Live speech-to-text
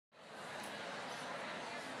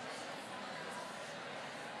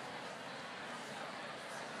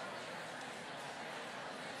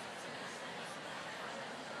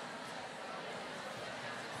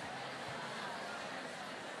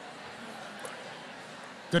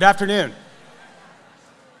Good afternoon.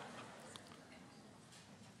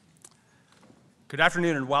 Good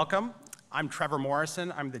afternoon and welcome. I'm Trevor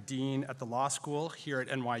Morrison. I'm the Dean at the Law School here at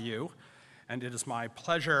NYU, and it is my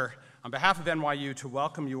pleasure on behalf of NYU to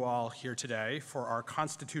welcome you all here today for our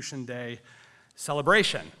Constitution Day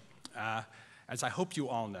celebration. As I hope you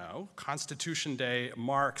all know, Constitution Day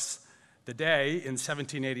marks the day in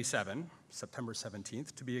 1787, September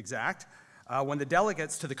 17th to be exact, when the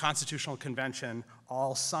delegates to the Constitutional Convention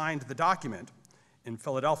all signed the document in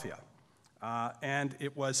Philadelphia. And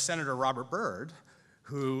it was Senator Robert Byrd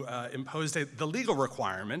who imposed the legal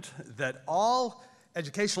requirement that all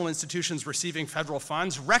educational institutions receiving federal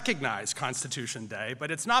funds recognize Constitution Day,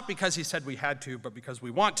 but it's not because he said we had to, but because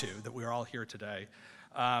we want to, that we're all here today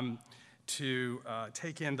to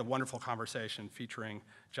take in the wonderful conversation featuring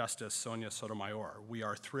Justice Sonia Sotomayor. We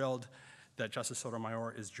are thrilled that Justice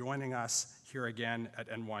Sotomayor is joining us here again at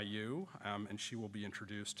NYU, and she will be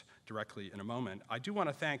introduced directly in a moment. I do want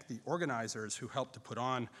to thank the organizers who helped to put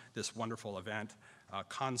on this wonderful event,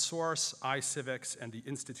 ConSource, iCivics, and the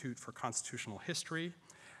Institute for Constitutional History,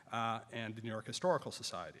 and the New York Historical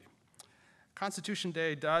Society. Constitution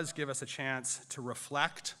Day does give us a chance to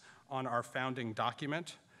reflect on our founding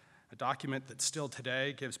document, a document that still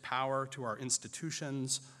today gives power to our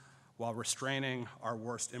institutions while restraining our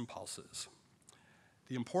worst impulses.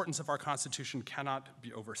 The importance of our Constitution cannot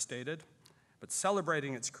be overstated, but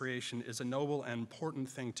celebrating its creation is a noble and important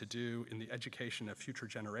thing to do in the education of future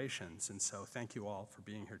generations, and so thank you all for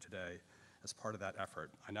being here today as part of that effort.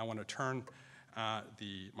 I now want to turn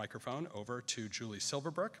the microphone over to Julie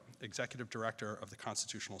Silverbrook, Executive Director of the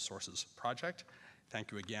Constitutional Sources Project.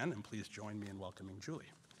 Thank you again, and please join me in welcoming Julie.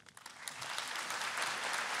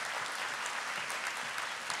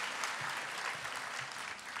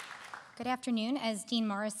 Good afternoon. As Dean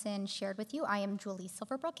Morrison shared with you, I am Julie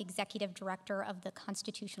Silverbrook, Executive Director of the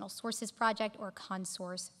Constitutional Sources Project, or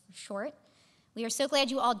ConSource for short. We are so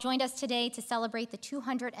glad you all joined us today to celebrate the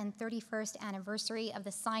 231st anniversary of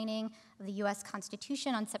the signing of the U.S.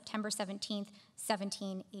 Constitution on September 17th,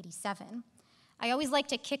 1787. I always like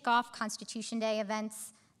to kick off Constitution Day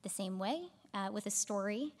events the same way, with a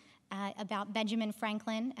story about Benjamin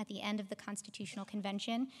Franklin at the end of the Constitutional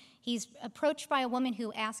Convention. He's approached by a woman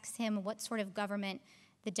who asks him what sort of government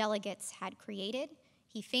the delegates had created.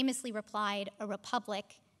 He famously replied, "A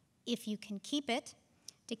republic, if you can keep it.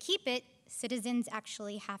 To keep it, citizens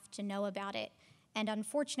actually have to know about it." And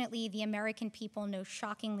unfortunately, the American people know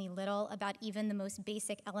shockingly little about even the most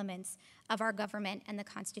basic elements of our government and the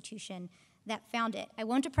Constitution that found it. I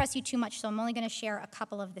won't depress you too much, so I'm only going to share a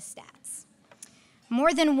couple of the stats.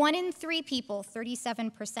 More than 1 in 3 people,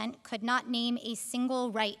 37%, could not name a single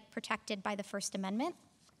right protected by the First Amendment.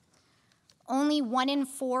 Only 1 in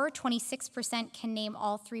 4, 26%, can name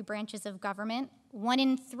all 3 branches of government. 1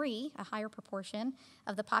 in 3, a higher proportion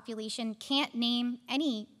of the population, can't name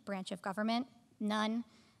any branch of government. None,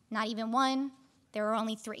 not even 1. There are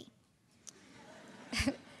only 3.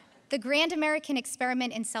 The grand American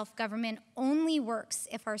experiment in self-government only works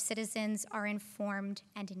if our citizens are informed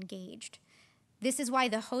and engaged. This is why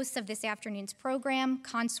the hosts of this afternoon's program,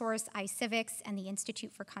 ConSource, iCivics, and the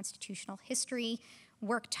Institute for Constitutional History,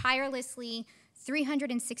 work tirelessly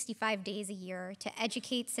 365 days a year to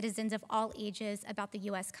educate citizens of all ages about the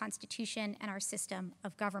U.S. Constitution and our system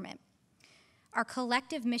of government. Our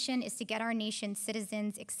collective mission is to get our nation's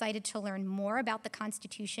citizens excited to learn more about the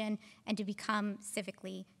Constitution and to become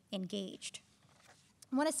civically engaged.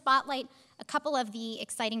 I want to spotlight a couple of the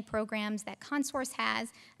exciting programs that ConSource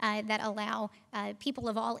has that allow people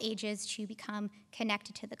of all ages to become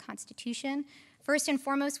connected to the Constitution. First and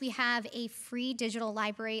foremost, we have a free digital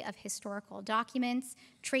library of historical documents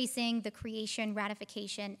tracing the creation,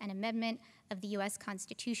 ratification, and amendment of the U.S.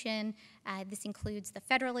 Constitution. This includes the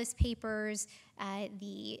Federalist Papers,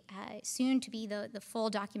 the soon-to-be the full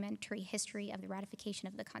documentary history of the ratification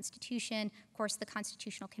of the Constitution, of course, the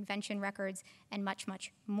Constitutional Convention records, and much,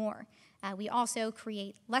 much more. We also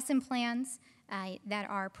create lesson plans that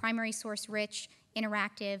are primary source rich,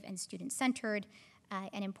 interactive, and student-centered.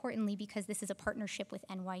 And importantly, because this is a partnership with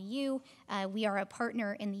NYU, we are a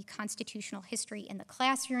partner in the Constitutional History in the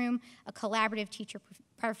Classroom, a collaborative teacher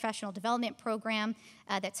professional development program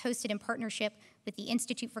that's hosted in partnership with the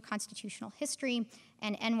Institute for Constitutional History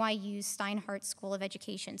and NYU's Steinhardt School of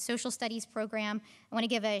Education Social Studies program. I want to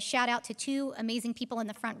give a shout out to 2 amazing people in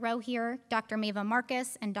the front row here, Dr. Mava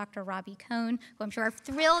Marcus and Dr. Robbie Cohn, who I'm sure are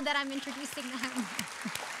thrilled that I'm introducing them.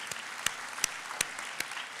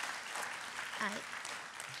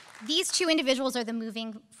 These 2 individuals are the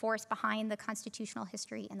moving force behind the Constitutional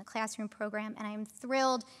History in the Classroom program, and I'm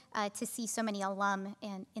thrilled to see so many alum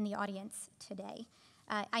in the audience today.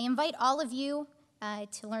 I invite all of you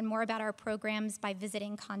to learn more about our programs by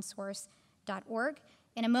visiting ConSource.org.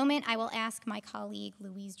 In a moment, I will ask my colleague,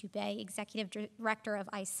 Louise Dubé, Executive Director of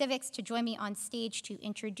iCivics, to join me on stage to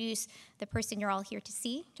introduce the person you're all here to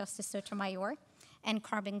see, Justice Sotomayor, and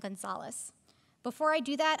Carmen Gonzalez. Before I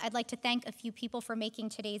do that, I'd like to thank a few people for making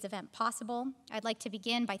today's event possible. I'd like to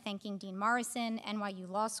begin by thanking Dean Morrison, NYU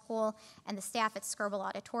Law School, and the staff at Skirball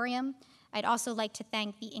Auditorium. I'd also like to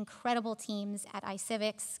thank the incredible teams at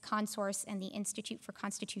iCivics, ConSource, and the Institute for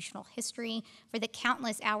Constitutional History for the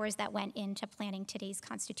countless hours that went into planning today's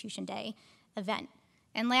Constitution Day event.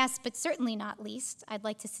 And last, but certainly not least, I'd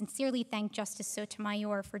like to sincerely thank Justice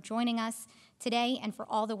Sotomayor for joining us today and for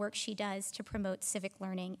all the work she does to promote civic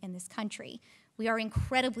learning in this country. We are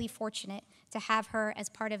incredibly fortunate to have her as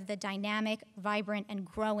part of the dynamic, vibrant, and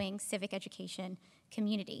growing civic education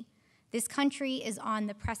community. This country is on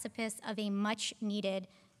the precipice of a much-needed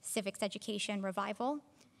civics education revival.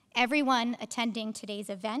 Everyone attending today's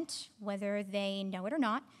event, whether they know it or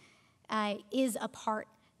not, is a part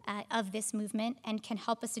of this movement and can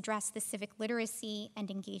help us address the civic literacy and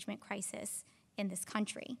engagement crisis in this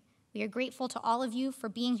country. We are grateful to all of you for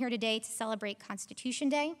being here today to celebrate Constitution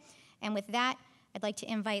Day. And with that, I'd like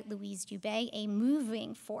to invite Louise Dubé, a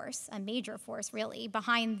moving force, a major force really,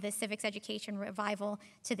 behind the civics education revival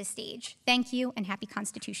to the stage. Thank you and happy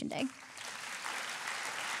Constitution Day.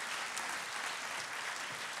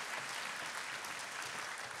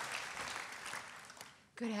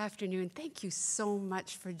 Good afternoon. Thank you so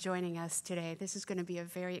much for joining us today. This is going to be a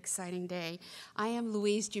very exciting day. I am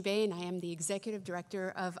Louise Dubé, and I am the Executive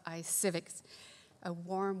Director of iCivics. A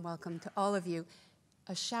warm welcome to all of you.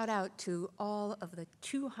 A shout out to all of the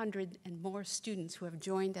 200 and more students who have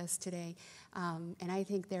joined us today, and I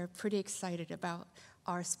think they're pretty excited about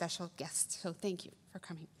our special guests, so thank you for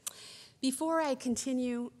coming. Before I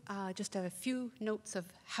continue, just a few notes of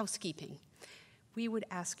housekeeping. We would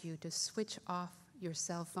ask you to switch off your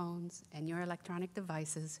cell phones and your electronic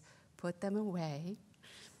devices, put them away,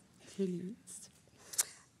 please.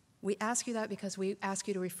 We ask you that because we ask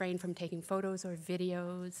you to refrain from taking photos or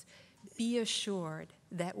videos. Be assured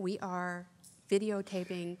that we are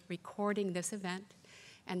videotaping, recording this event,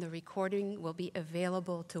 and the recording will be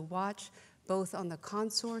available to watch both on the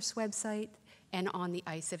ConSource website and on the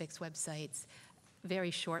iCivics websites very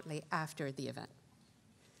shortly after the event.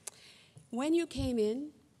 When you came in,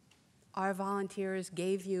 our volunteers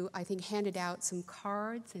gave you, I think, handed out some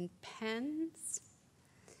cards and pens.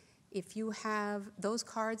 If you have, those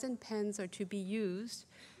cards and pens are to be used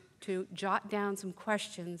to jot down some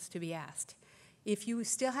questions to be asked. If you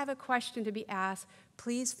still have a question to be asked,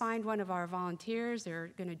 please find one of our volunteers.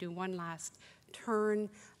 They're going to do one last turn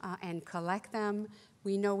and collect them.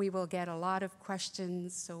 We know we will get a lot of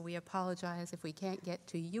questions, so we apologize if we can't get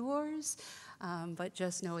to yours, but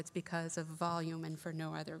just know it's because of volume and for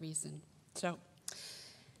no other reason. So,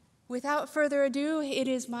 without further ado, it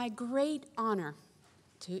is my great honor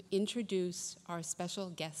to introduce our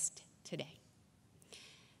special guest today.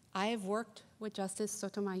 I have worked with Justice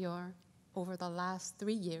Sotomayor over the last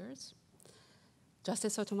 3 years.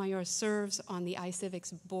 Justice Sotomayor serves on the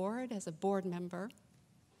iCivics board as a board member,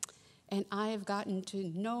 and I have gotten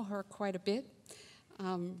to know her quite a bit,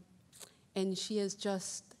 and she is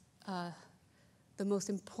just the most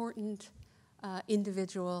important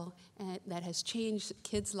individual that has changed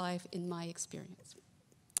kids' life in my experience.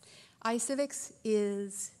 iCivics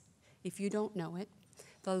is, if you don't know it,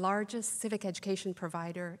 the largest civic education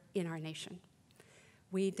provider in our nation.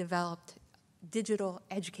 We developed digital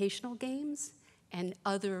educational games and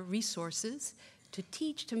other resources to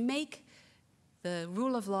teach, to make the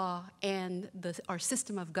rule of law and our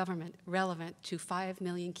system of government relevant to 5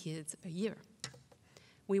 million kids a year.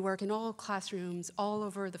 We work in all classrooms all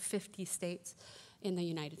over the 50 states in the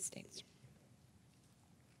United States.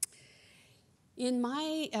 In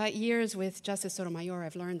my years with Justice Sotomayor,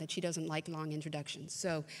 I've learned that she doesn't like long introductions.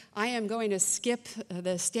 So I am going to skip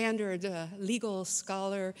the standard legal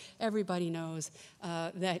scholar. Everybody knows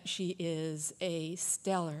that she is a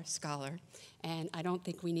stellar scholar. And I don't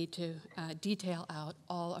think we need to detail out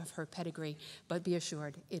all of her pedigree, but be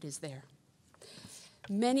assured it is there.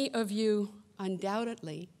 Many of you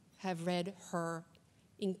undoubtedly have read her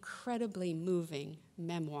incredibly moving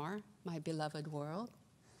memoir, My Beloved World.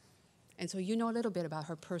 And so you know a little bit about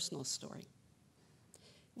her personal story.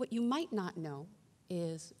 What you might not know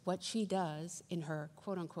is what she does in her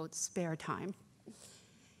quote-unquote spare time.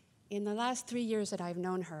 In the last 3 years that I've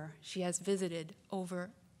known her, she has visited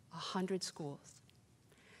over 100 schools.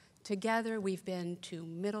 Together, we've been to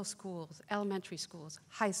middle schools, elementary schools,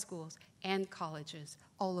 high schools, and colleges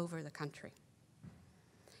all over the country.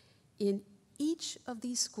 In each of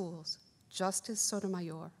these schools, Justice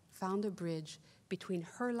Sotomayor found a bridge between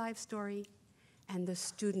her life story and the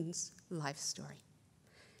students' life story.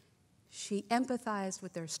 She empathized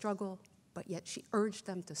with their struggle, but yet she urged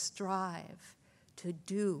them to strive, to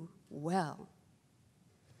do well.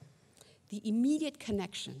 The immediate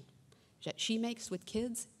connection that she makes with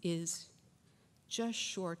kids is just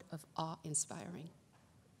short of awe-inspiring.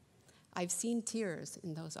 I've seen tears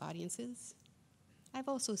in those audiences. I've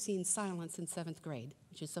also seen silence in 7th grade,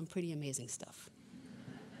 which is some pretty amazing stuff.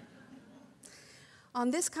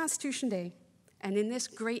 On this Constitution Day, and in this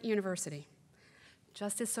great university,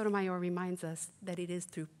 Justice Sotomayor reminds us that it is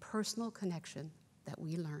through personal connection that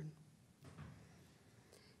we learn.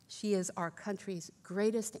 She is our country's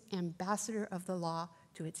greatest ambassador of the law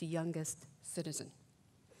to its youngest citizen.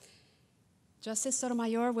 Justice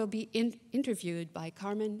Sotomayor will be interviewed by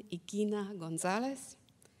Carmen Igina Gonzalez.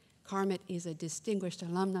 Carmen is a distinguished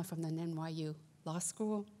alumna from the NYU Law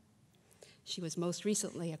School. She was most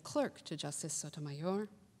recently a clerk to Justice Sotomayor.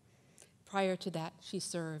 Prior to that, she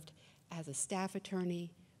served as a staff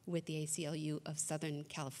attorney with the ACLU of Southern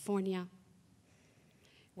California,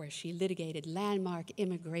 where she litigated landmark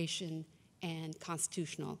immigration and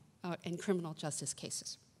constitutional and criminal justice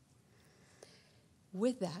cases.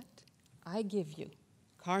 With that, I give you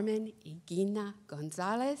Carmen Igina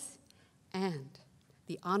Gonzalez and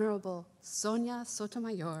the Honorable Sonia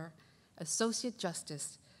Sotomayor, Associate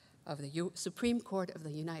Justice of the Supreme Court of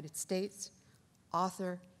the United States,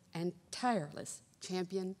 author and tireless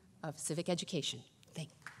champion of civic education. Thank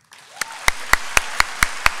you.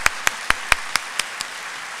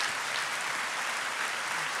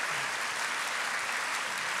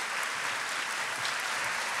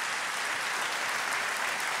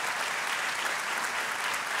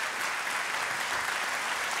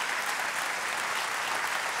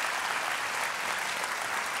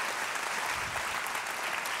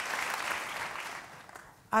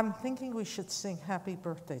 I'm thinking we should sing Happy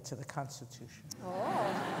Birthday to the Constitution.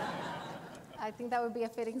 Oh, I think that would be a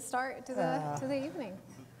fitting start to the evening.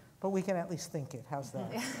 But we can at least think it. How's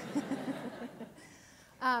that?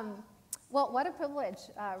 Well, what a privilege,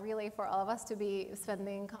 really, for all of us to be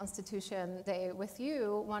spending Constitution Day with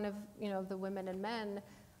you, one of the women and men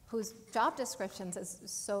whose job descriptions is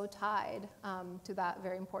so tied to that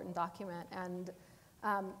very important document. And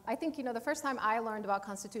I think, the first time I learned about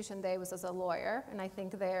Constitution Day was as a lawyer, and I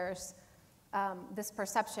think there's this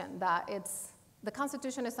perception that the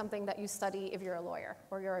Constitution is something that you study if you're a lawyer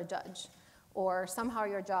or you're a judge, or somehow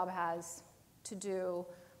your job has to do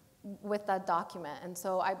with that document. And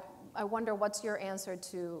so I wonder what's your answer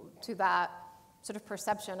to that sort of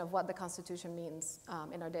perception of what the Constitution means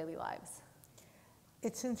in our daily lives?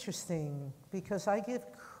 It's interesting because I give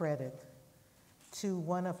credit to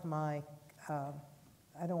one of my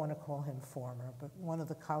I don't want to call him former, but one of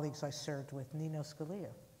the colleagues I served with, Nino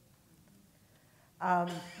Scalia.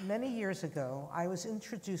 Many years ago, I was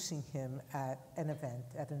introducing him at an event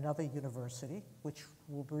at another university, which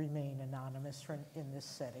will remain anonymous in this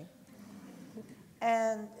setting.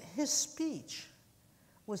 And his speech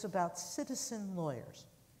was about citizen lawyers.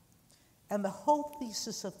 And the whole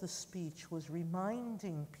thesis of the speech was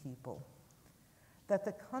reminding people that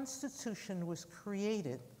the Constitution was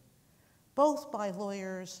created both by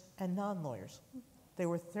lawyers and non-lawyers. There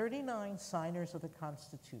were 39 signers of the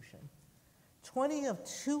Constitution.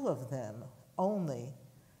 22 of them only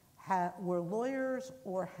were lawyers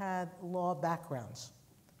or had law backgrounds,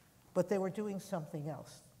 but they were doing something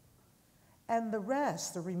else. And the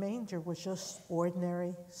rest, the remainder, was just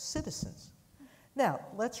ordinary citizens. Now,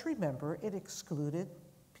 let's remember, it excluded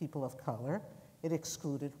people of color, it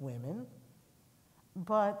excluded women,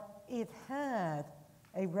 but it had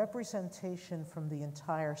a representation from the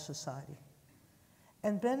entire society.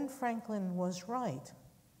 And Ben Franklin was right.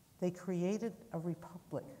 They created a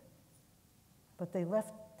republic, but they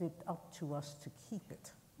left it up to us to keep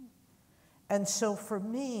it. And so for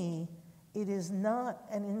me, it is not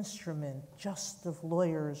an instrument just of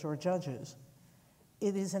lawyers or judges.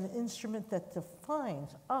 It is an instrument that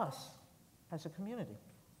defines us as a community.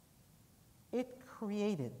 It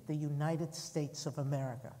created the United States of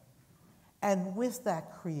America. And with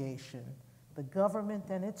that creation, the government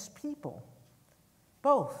and its people,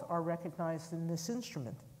 both are recognized in this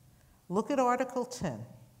instrument. Look at Article 10,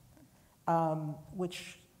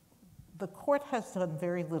 which the court has done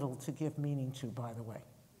very little to give meaning to, by the way.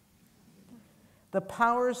 The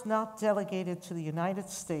powers not delegated to the United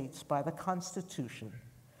States by the Constitution,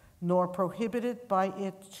 nor prohibited by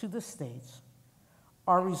it to the states,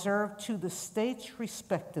 are reserved to the states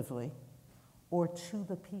respectively or to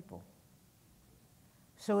the people.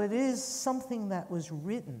 So it is something that was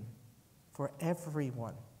written for for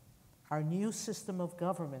everyone, our new system of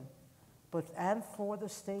government, and for the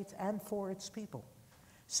states and for its people.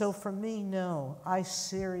 So for me, no, I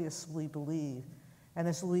seriously believe, and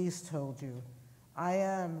as Louise told you, I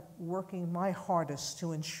am working my hardest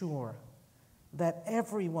to ensure that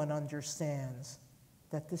everyone understands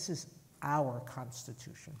that this is our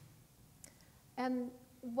Constitution. And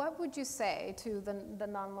what would you say to the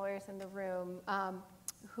non-lawyers in the room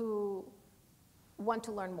who want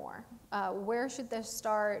to learn more? Where should they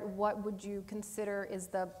start? What would you consider is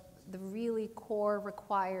the really core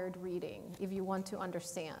required reading if you want to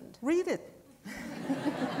understand? Read it.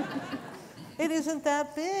 It isn't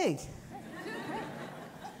that big.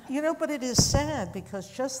 You know, but it is sad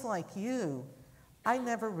because just like you, I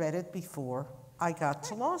never read it before I got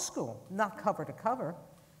to law school, not cover to cover.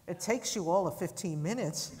 It takes you all of 15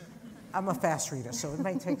 minutes. I'm a fast reader, so it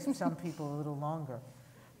may take some people a little longer.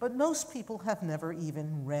 But most people have never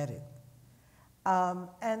even read it.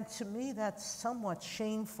 And to me, that's somewhat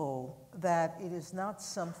shameful that it is not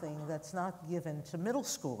something that's not given to middle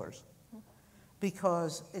schoolers,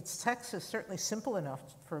 because its text is certainly simple enough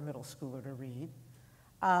for a middle schooler to read.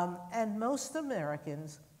 And most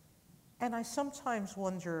Americans, and I sometimes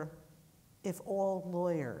wonder if all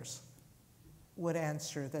lawyers would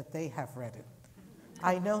answer that they have read it.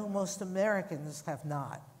 I know most Americans have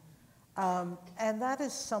not. And that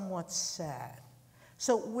is somewhat sad.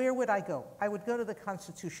 So where would I go? I would go to the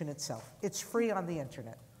Constitution itself. It's free on the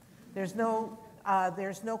internet. There's no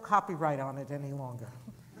copyright on it any longer,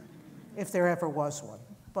 if there ever was one.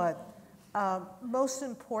 But most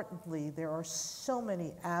importantly, there are so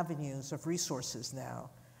many avenues of resources now.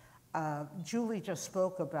 Julie just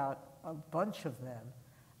spoke about a bunch of them.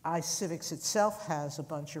 iCivics itself has a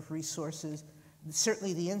bunch of resources.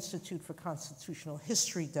 Certainly the Institute for Constitutional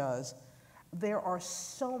History does. There are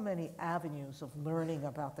so many avenues of learning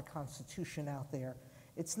about the Constitution out there.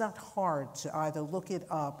 It's not hard to either look it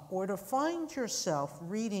up or to find yourself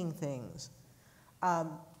reading things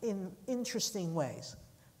in interesting ways.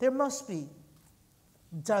 There must be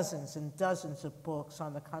dozens and dozens of books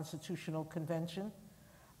on the Constitutional Convention.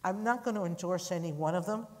 I'm not going to endorse any one of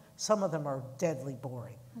them. Some of them are deadly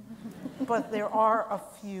boring. But there are a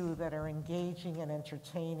few that are engaging and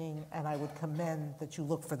entertaining, and I would commend that you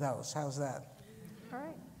look for those. How's that? All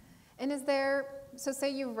right. And is there, so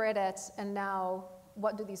say you've read it, and now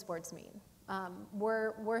what do these words mean?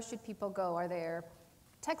 Where should people go? Are there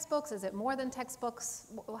textbooks? Is it more than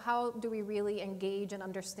textbooks? How do we really engage and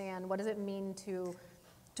understand? What does it mean to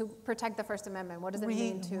protect the First Amendment? What does it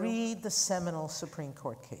mean to... Read the seminal Supreme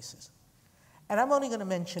Court cases. And I'm only going to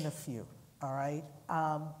mention a few, all right?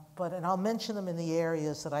 And I'll mention them in the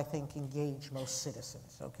areas that I think engage most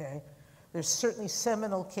citizens, okay? There's certainly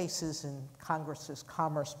seminal cases in Congress's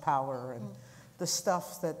commerce power and the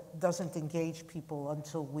stuff that doesn't engage people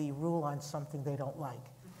until we rule on something they don't like.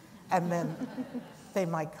 And then they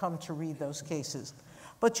might come to read those cases.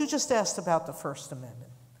 But you just asked about the First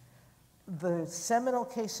Amendment. The seminal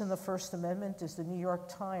case in the First Amendment is the New York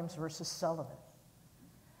Times versus Sullivan.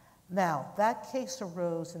 Now, that case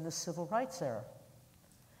arose in the Civil Rights era,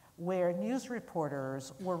 where news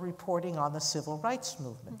reporters were reporting on the Civil Rights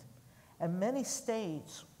movement. And many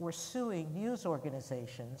states were suing news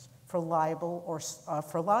organizations for libel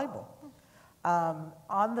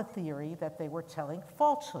on the theory that they were telling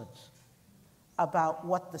falsehoods about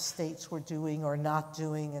what the states were doing or not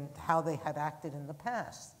doing and how they had acted in the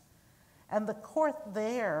past. And the court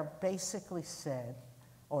there basically said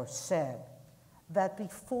that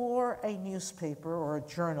before a newspaper or a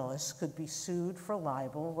journalist could be sued for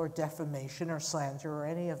libel or defamation or slander or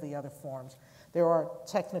any of the other forms, there are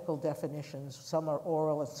technical definitions, some are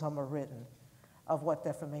oral and some are written, of what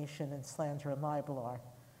defamation and slander and libel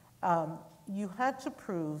are. You had to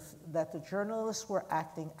prove that the journalists were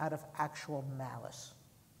acting out of actual malice.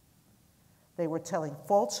 They were telling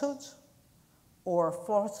falsehoods or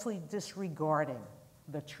falsely disregarding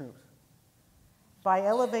the truth. By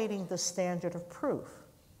elevating the standard of proof,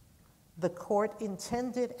 the court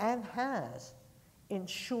intended and has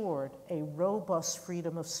ensured a robust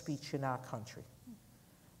freedom of speech in our country.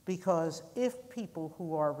 Because if people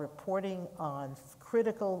who are reporting on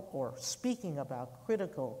critical or speaking about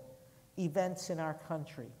critical events in our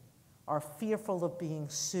country are fearful of being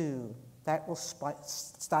sued, that will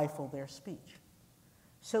stifle their speech.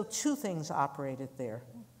 So two things operated there.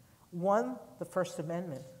 One, the First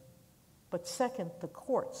Amendment, but second, the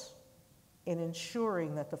courts, in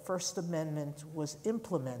ensuring that the First Amendment was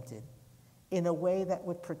implemented in a way that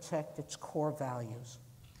would protect its core values,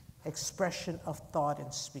 expression of thought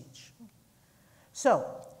and speech.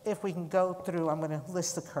 So, if we can go through, I'm going to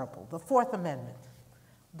list a couple. The Fourth Amendment.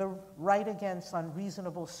 the right against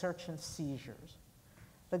unreasonable search and seizures.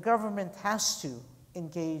 The government has to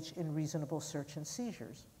engage in reasonable search and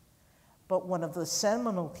seizures. But one of the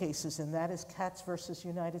seminal cases in that is Katz versus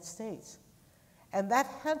United States. And that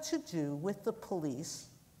had to do with the police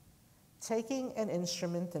taking an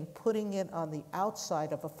instrument and putting it on the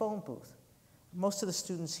outside of a phone booth. Most of the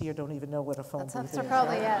students here don't even know what a phone booth is.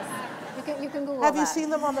 Probably, right? yes. You can Google Have that. you seen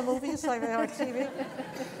them on the movies, like on TV?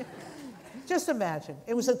 Just imagine.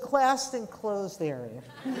 It was a glassed enclosed area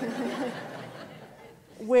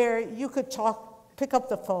where you could pick up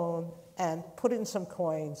the phone and put in some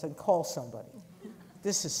coins and call somebody.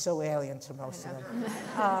 This is so alien to most of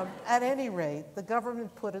them. At any rate, the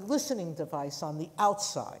government put a listening device on the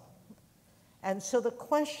outside. And so the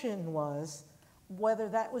question was whether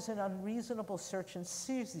that was an unreasonable search and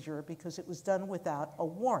seizure because it was done without a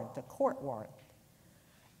warrant, a court warrant.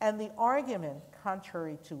 And the argument,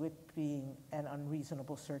 contrary to it being an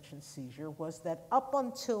unreasonable search and seizure, was that up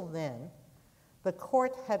until then, the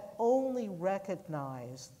court had only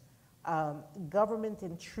recognized government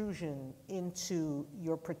intrusion into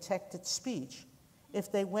your protected speech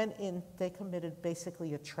if they went in, they committed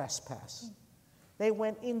basically a trespass. They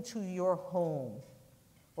went into your home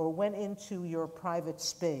or went into your private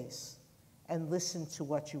space and listened to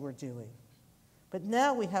what you were doing. But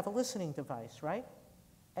now we have a listening device, right?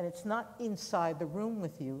 And it's not inside the room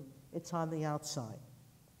with you, it's on the outside.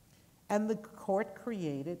 And the court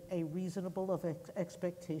created a reasonable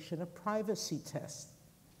expectation of privacy test,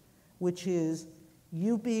 which is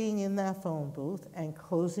you being in that phone booth and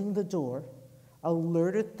closing the door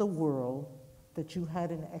alerted the world that you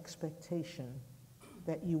had an expectation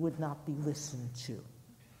that you would not be listened to.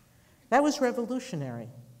 That was revolutionary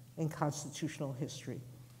in constitutional history.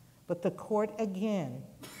 But the court, again,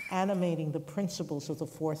 animating the principles of the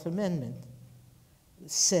Fourth Amendment,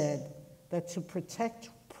 said that to protect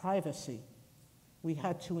privacy, we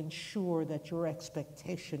had to ensure that your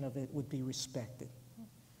expectation of it would be respected.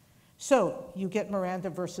 So you get Miranda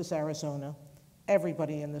versus Arizona.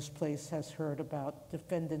 Everybody in this place has heard about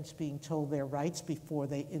defendants being told their rights before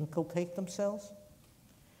they inculpate themselves.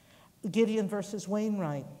 Gideon versus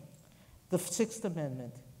Wainwright, the Sixth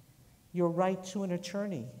Amendment, your right to an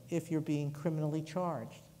attorney if you're being criminally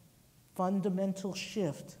charged. Fundamental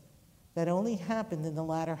shift that only happened in the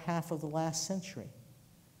latter half of the last century.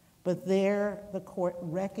 But there, the court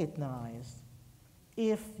recognized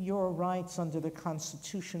if your rights under the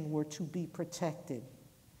Constitution were to be protected,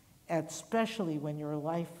 especially when your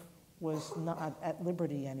life was not at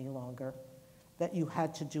liberty any longer, that you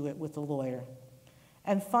had to do it with a lawyer.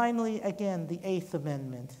 And finally, again, the Eighth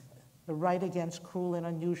Amendment, the right against cruel and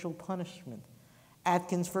unusual punishment.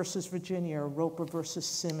 Atkins versus Virginia, Roper versus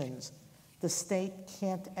Simmons. The state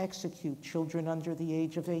can't execute children under the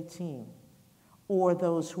age of 18 or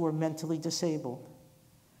those who are mentally disabled.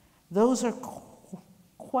 Those are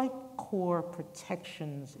quite core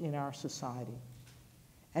protections in our society.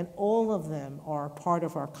 And all of them are part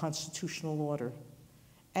of our constitutional order.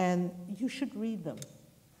 And you should read them.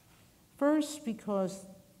 First, because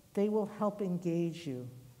they will help engage you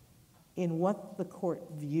in what the court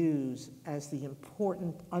views as the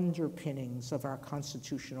important underpinnings of our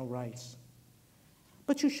constitutional rights.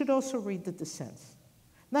 But you should also read the dissents.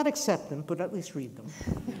 Not accept them, but at least read them.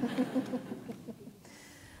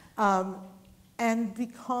 And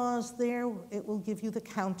because there, it will give you the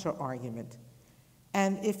counter-argument.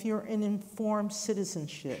 And if you're in informed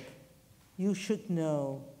citizenship, you should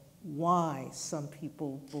know why some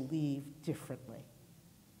people believe differently.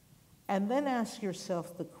 And then ask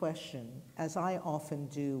yourself the question, as I often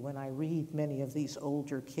do when I read many of these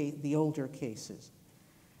older cases,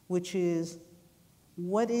 which is,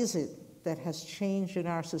 what is it that has changed in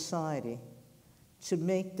our society to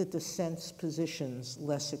make the dissent's positions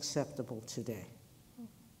less acceptable today?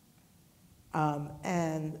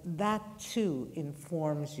 And that, too,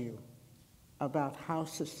 informs you about how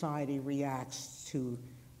society reacts to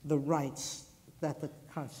the rights that the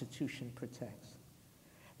Constitution protects.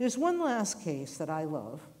 There's one last case that I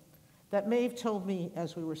love that Maeve told me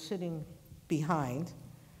as we were sitting behind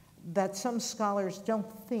that some scholars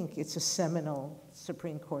don't think it's a seminal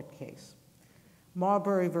Supreme Court case.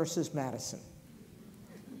 Marbury versus Madison.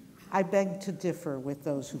 I beg to differ with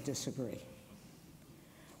those who disagree.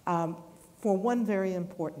 For one very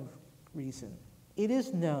important reason. It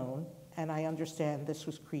is known, and I understand this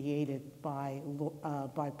was created by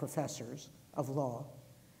professors of law,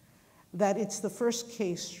 that it's the first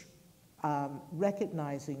case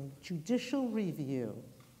recognizing judicial review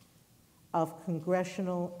of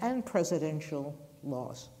congressional and presidential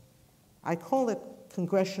laws. I call it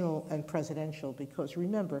congressional and presidential because,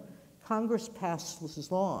 remember, Congress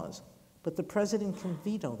passes laws, but the president can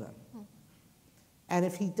veto them. And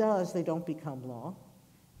if he does, they don't become law.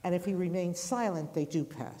 And if he remains silent, they do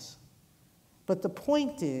pass. But the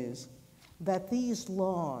point is that these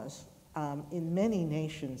laws, in many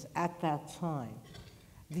nations at that time,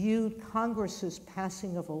 viewed Congress's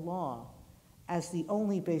passing of a law as the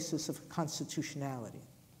only basis of constitutionality.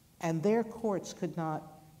 And their courts could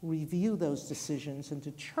not review those decisions and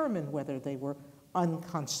determine whether they were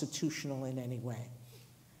unconstitutional in any way.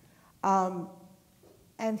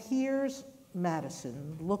 And here's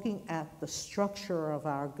Madison looking at the structure of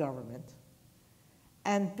our government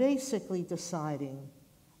and basically deciding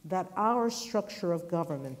that our structure of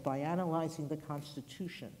government, by analyzing the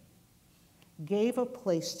Constitution, gave a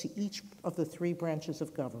place to each of the three branches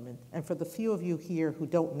of government. And for the few of you here who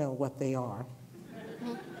don't know what they are,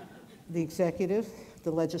 the executive,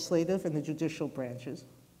 the legislative, and the judicial branches,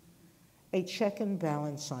 a check and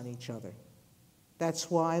balance on each other. That's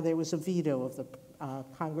why there was a veto of the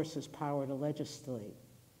Congress's power to legislate.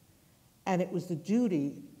 And it was the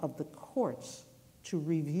duty of the courts to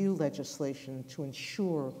review legislation to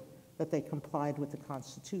ensure that they complied with the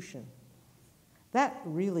Constitution. That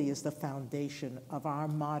really is the foundation of our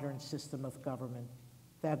modern system of government,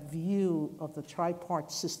 that view of the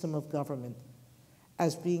tripart system of government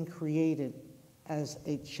as being created as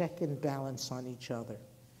a check and balance on each other.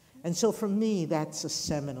 And so for me, that's a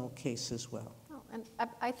seminal case as well. Oh, and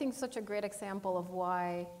I think such a great example of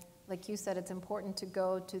why, like you said, it's important to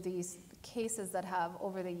go to these cases that have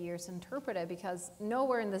over the years interpreted, because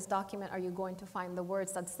nowhere in this document are you going to find the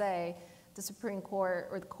words that say the Supreme Court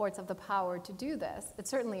or the courts have the power to do this.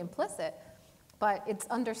 It's certainly implicit, but it's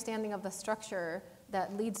understanding of the structure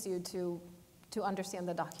that leads you to understand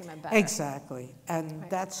the document better. Exactly, and Right.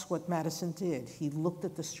 that's what Madison did. He looked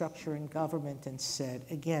at the structure in government and said,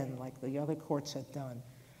 again, like the other courts had done,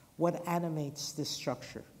 what animates this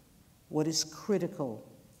structure? What is critical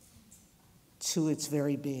to its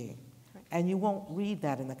very being? Right. And you won't read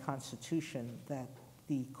that in the Constitution, that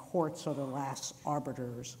the courts are the last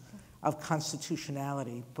arbiters of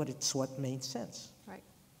constitutionality, but it's what made sense. Right.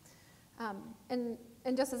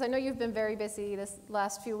 And Justice, I know you've been very busy this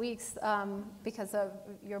last few weeks because of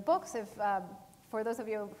your books. If, for those of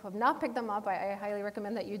you who have not picked them up, I highly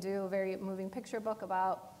recommend that you do. A very moving picture book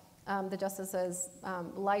about the Justice's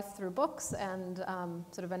life through books and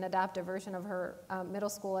sort of an adaptive version of her middle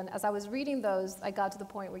school. And as I was reading those, I got to the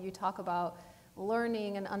point where you talk about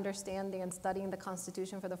learning and understanding and studying the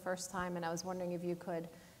Constitution for the first time, and I was wondering if you could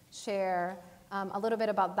share a little bit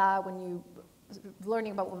about that when you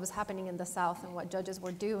learning about what was happening in the South and what judges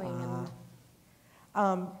were doing.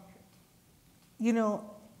 You know,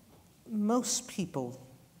 most people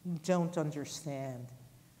don't understand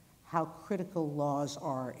how critical laws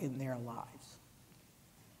are in their lives.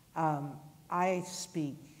 I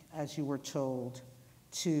speak, as you were told,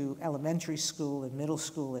 to elementary school and middle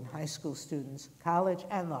school and high school students, college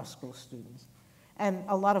and law school students, and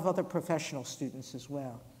a lot of other professional students as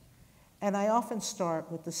well. And I often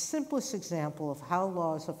start with the simplest example of how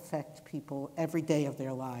laws affect people every day of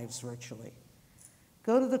their lives virtually.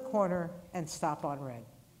 Go to the corner and stop on red.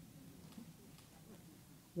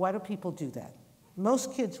 Why do people do that?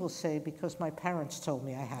 Most kids will say, because my parents told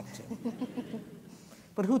me I had to.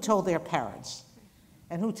 But who told their parents?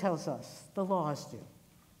 And who tells us? The laws do.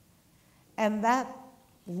 And that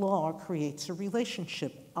law creates a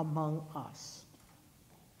relationship among us.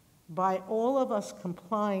 By all of us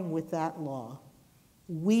complying with that law,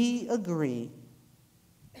 we agree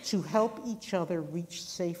to help each other reach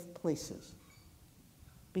safe places,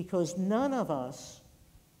 because none of us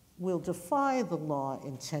will defy the law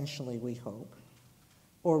intentionally, we hope,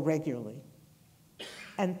 or regularly,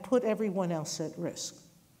 and put everyone else at risk.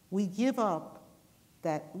 We give up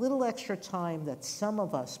that little extra time that some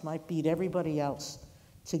of us might beat everybody else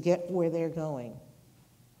to get where they're going,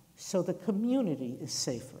 so the community is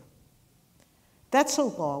safer. That's a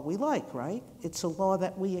law we like, right? It's a law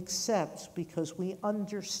that we accept because we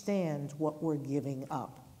understand what we're giving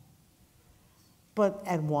up.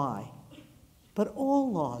 And why? But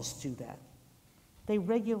all laws do that. They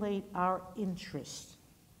regulate our interest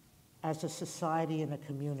as a society and a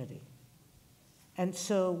community. And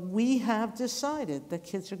so we have decided that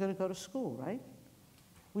kids are going to go to school, right?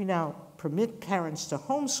 We now permit parents to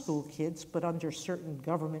homeschool kids, but under certain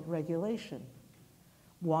government regulation.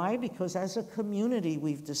 Why? Because as a community,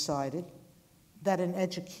 we've decided that an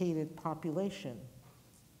educated population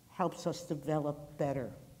helps us develop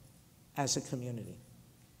better as a community.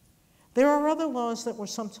 There are other laws that we're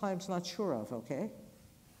sometimes not sure of, okay?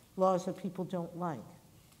 Laws that people don't like,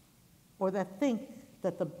 or that think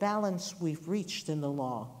that the balance we've reached in the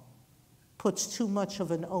law puts too much of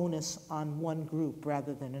an onus on one group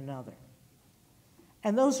rather than another.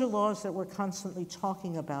 And those are laws that we're constantly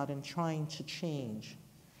talking about and trying to change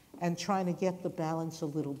and trying to get the balance a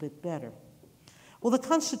little bit better. Well, the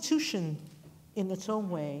Constitution, in its own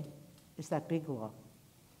way, is that big law.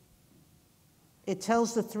 It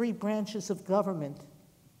tells the three branches of government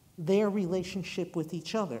their relationship with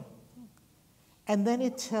each other. And then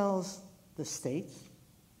it tells the states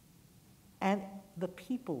and the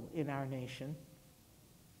people in our nation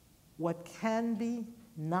what can be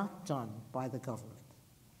not done by the government,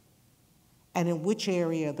 and in which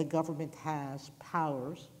area the government has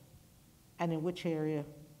powers, and in which area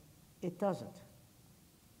it doesn't.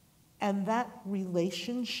 And that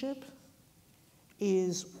relationship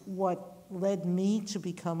is what led me to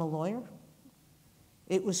become a lawyer.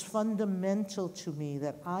 It was fundamental to me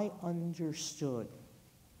that I understood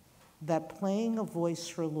that playing a voice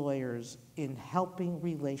for lawyers in helping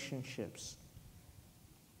relationships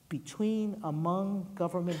among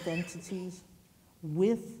government entities,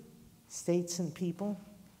 with states and people,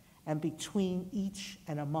 and between each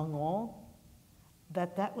and among all,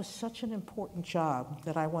 that was such an important job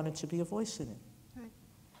that I wanted to be a voice in it. Right.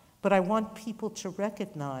 But I want people to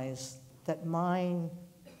recognize that mine,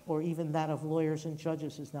 or even that of lawyers and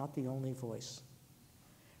judges, is not the only voice.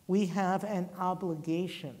 We have an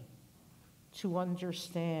obligation to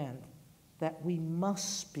understand that we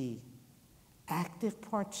must be active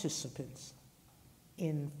participants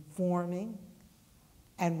in forming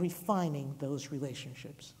and refining those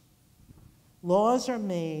relationships. Laws are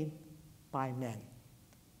made by men,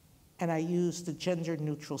 and I use the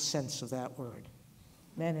gender-neutral sense of that word,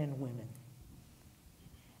 men and women.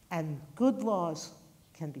 And good laws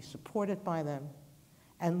can be supported by them,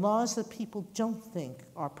 and laws that people don't think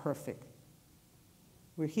are perfect.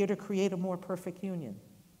 We're here to create a more perfect union,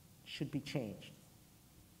 should be changed.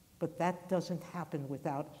 But that doesn't happen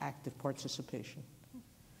without active participation.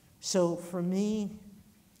 So for me,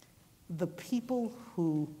 the people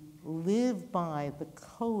who live by the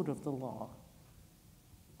code of the law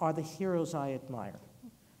are the heroes I admire.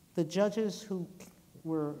 The judges who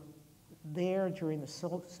were there in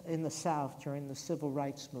the South during the Civil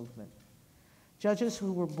Rights Movement. Judges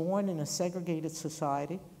who were born in a segregated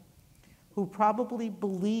society, who probably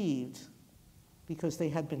believed, because they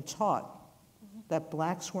had been taught, that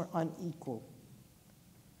blacks were unequal,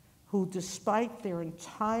 who, despite their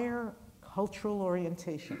entire cultural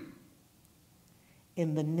orientation,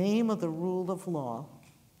 in the name of the rule of law,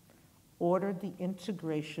 ordered the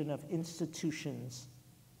integration of institutions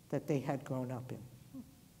that they had grown up in.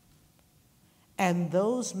 And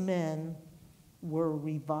those men were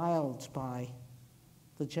reviled by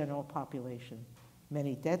the general population.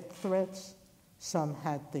 Many death threats, some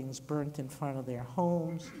had things burnt in front of their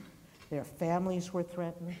homes, their families were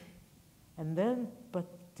threatened. But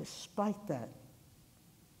despite that,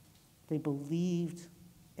 they believed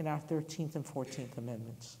in our 13th and 14th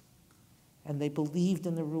Amendments. And they believed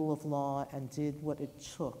in the rule of law and did what it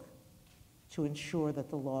took to ensure that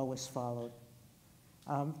the law was followed.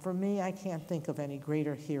 For me, I can't think of any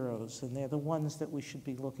greater heroes, and they're the ones that we should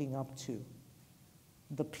be looking up to.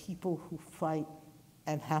 The people who fight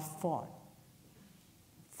and have fought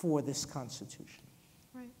for this Constitution.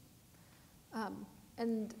 Right.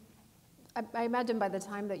 And I imagine by the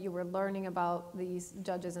time that you were learning about these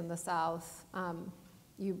judges in the South,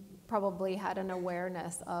 you probably had an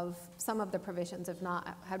awareness of some of the provisions, if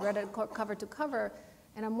not had read it cover to cover.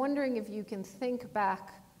 And I'm wondering if you can think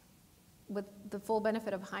back with the full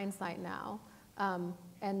benefit of hindsight now,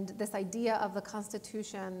 and this idea of the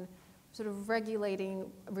Constitution sort of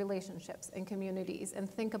regulating relationships in communities, and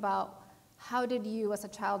think about how did you, as a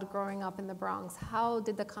child growing up in the Bronx, how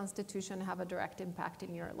did the Constitution have a direct impact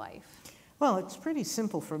in your life? Well, it's pretty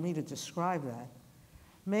simple for me to describe that.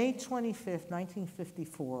 May 25th,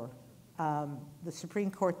 1954, the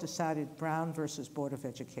Supreme Court decided Brown versus Board of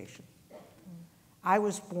Education. I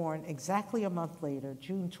was born exactly a month later,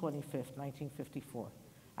 June 25th, 1954.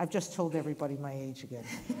 I've just told everybody my age again.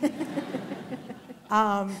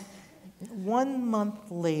 1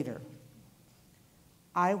 month later,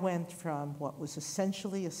 I went from what was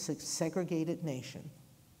essentially a segregated nation,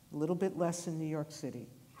 a little bit less in New York City,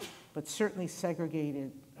 but certainly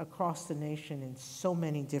segregated across the nation in so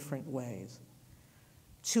many different ways,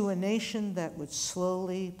 to a nation that would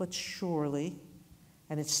slowly but surely,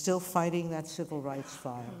 and it's still fighting that civil rights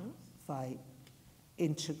fight,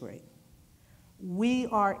 integrate. We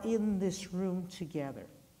are in this room together,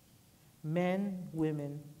 men,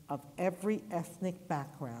 women, of every ethnic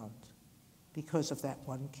background, because of that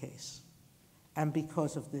one case and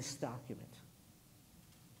because of this document.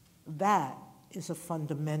 That is a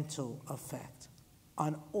fundamental effect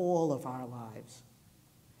on all of our lives,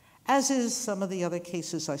 as is some of the other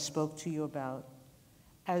cases I spoke to you about,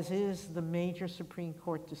 as is the major Supreme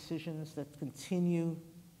Court decisions that continue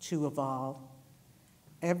to evolve.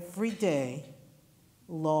 Every day,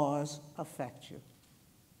 laws affect you.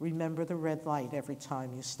 Remember the red light every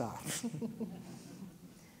time you stop.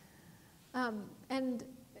 And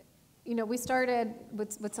you know, we started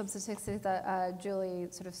with some statistics that Julie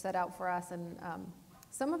sort of set out for us, and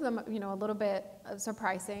some of them, you know, a little bit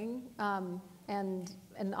surprising, and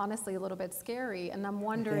honestly a little bit scary. And I'm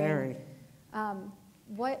wondering,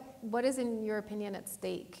 what is, in your opinion, at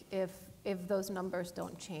stake if those numbers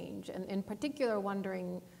don't change? And in particular,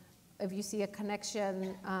 wondering if you see a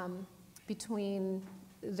connection between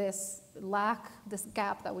this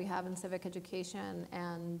gap that we have in civic education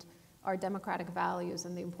and our democratic values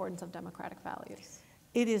and the importance of democratic values.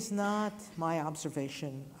 It is not my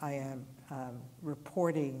observation. I am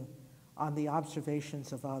reporting on the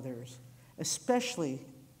observations of others, especially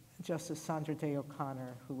Justice Sandra Day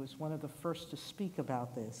O'Connor, who was one of the first to speak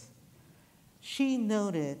about this. She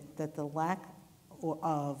noted that the lack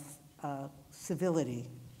of civility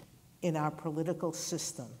in our political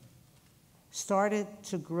system started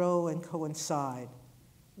to grow and coincide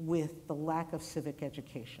with the lack of civic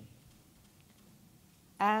education.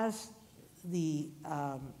 As the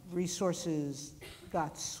resources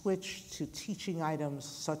got switched to teaching items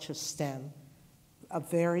such as STEM, a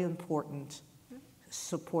very important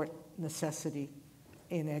support necessity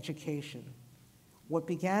in education, what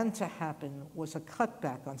began to happen was a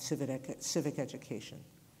cutback on civic education.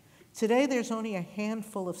 Today, there's only a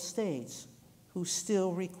handful of states who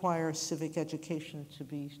still require civic education to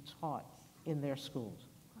be taught in their schools.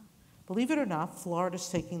 Believe it or not, Florida's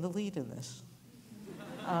taking the lead in this.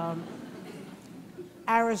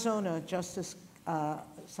 Arizona, Justice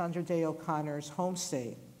Sandra Day O'Connor's home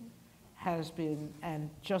state, has been and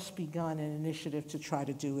just begun an initiative to try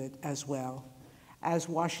to do it as well. As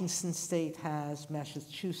Washington State has,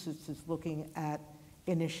 Massachusetts is looking at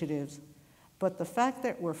initiatives. But the fact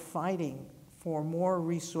that we're fighting for more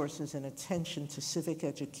resources and attention to civic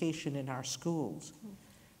education in our schools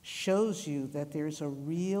shows you that there's a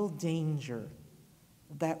real danger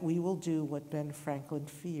that we will do what Ben Franklin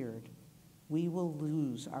feared. We will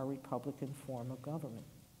lose our Republican form of government.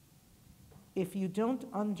 If you don't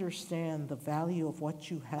understand the value of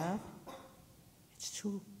what you have, it's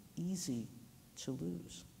too easy to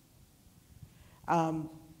lose.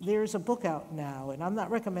 There's a book out now, and I'm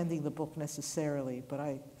not recommending the book necessarily, but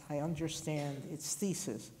I understand its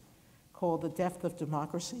thesis, called The Death of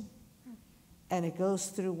Democracy. And it goes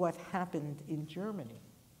through what happened in Germany,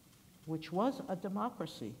 which was a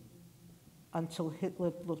democracy until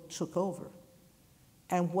Hitler took over.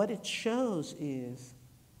 And what it shows is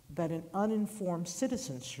that an uninformed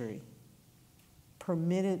citizenry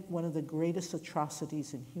permitted one of the greatest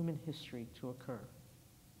atrocities in human history to occur.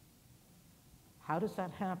 How does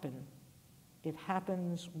that happen? It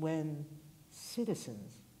happens when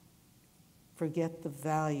citizens forget the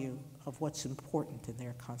value of what's important in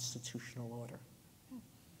their constitutional order.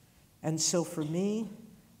 And so for me,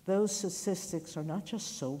 those statistics are not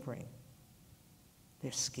just sobering,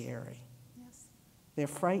 they're scary. Yes. They're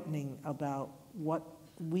frightening about what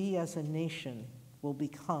we as a nation will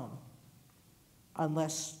become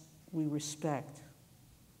unless we respect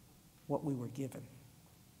what we were given.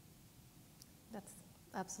 That's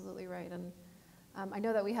absolutely right. And I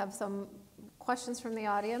know that we have some questions from the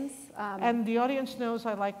audience. And the audience knows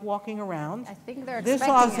I like walking around. I think they're This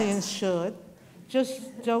expecting audience should.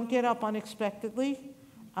 Just don't get up unexpectedly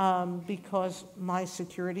because my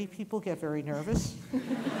security people get very nervous.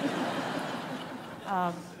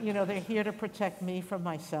 You know, they're here to protect me from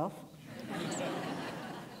myself.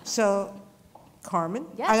 So, Carmen,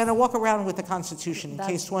 Yes. I'm going to walk around with the Constitution in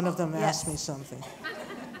That's- case one of them asks yes. me something.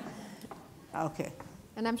 Okay.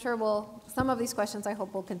 And I'm sure some of these questions I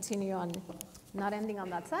hope will continue on, not ending on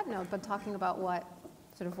that sad note, but talking about what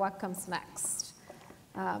comes next.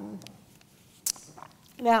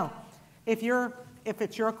 Now, if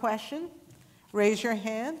it's your question, raise your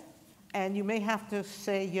hand, and you may have to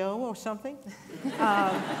say yo or something.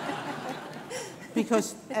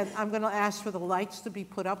 Because and I'm going to ask for the lights to be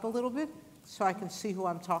put up a little bit so I can see who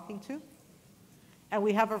I'm talking to. And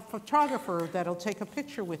we have a photographer that'll take a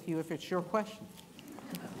picture with you if it's your question.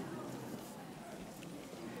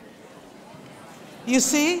 You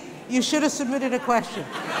see, you should have submitted a question.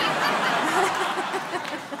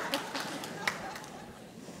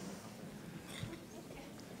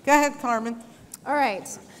 Go ahead, Carmen. All right.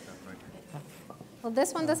 Well,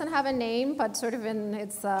 this one doesn't have a name, but sort of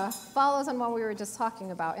follows on what we were just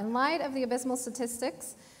talking about. In light of the abysmal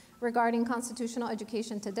statistics regarding constitutional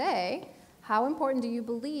education today, how important do you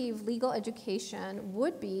believe legal education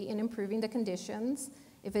would be in improving the conditions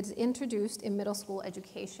if it's introduced in middle school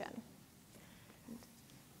education?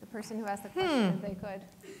 The person who asked the question, if they could.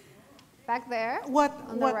 Back there,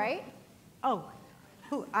 on the right. Oh,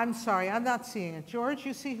 I'm sorry, I'm not seeing it. George,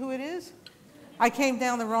 you see who it is? I came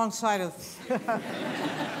down the wrong side of...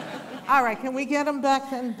 All right, can we get them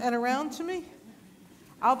back and around to me?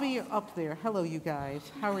 I'll be up there. Hello, you guys.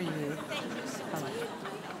 How are you? Thank you so much.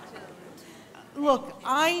 Look,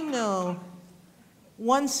 I know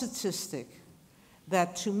one statistic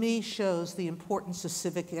that to me shows the importance of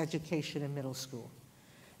civic education in middle school.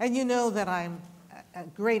 And you know that I'm a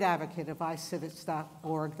great advocate of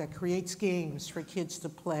iCivics.org that creates games for kids to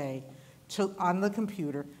play on the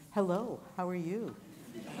computer. Hello, how are you?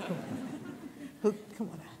 Come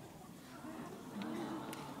on.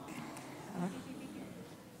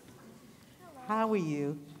 How are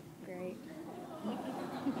you? Great.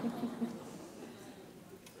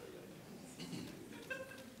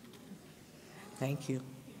 Thank you.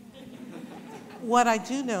 What I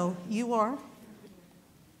do know, you are?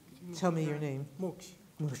 Tell me your name. Mooch.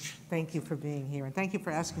 Mooch. Thank you for being here, and thank you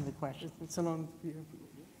for asking the question. It's an honor.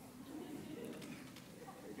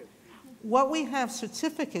 What we have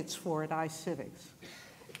certificates for at iCivics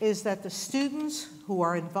is that the students who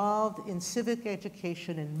are involved in civic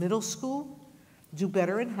education in middle school do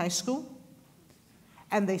better in high school,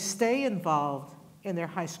 and they stay involved in their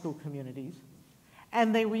high school communities,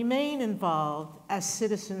 and they remain involved as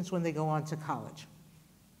citizens when they go on to college.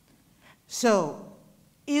 So,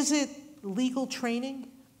 is it legal training?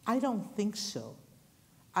 I don't think so.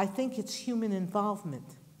 I think it's human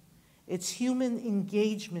involvement. It's human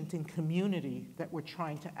engagement in community that we're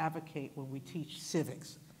trying to advocate when we teach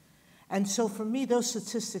civics. And so for me, those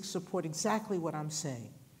statistics support exactly what I'm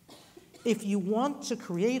saying. If you want to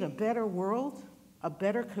create a better world, a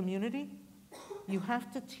better community, you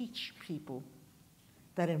have to teach people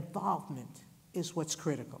that involvement is what's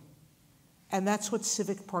critical. And that's what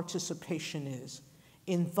civic participation is.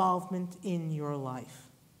 Involvement in your life.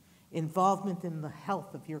 Involvement in the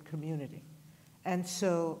health of your community. And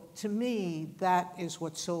so, to me, that is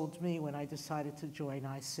what sold me when I decided to join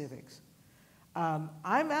iCivics.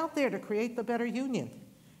 I'm out there to create the better union.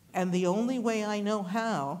 And the only way I know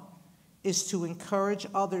how is to encourage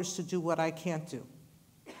others to do what I can't do.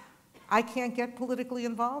 I can't get politically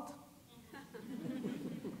involved.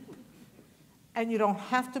 And you don't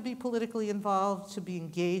have to be politically involved to be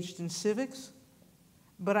engaged in civics.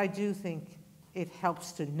 But I do think it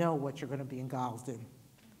helps to know what you're going to be involved in.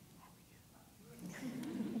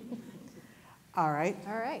 All right.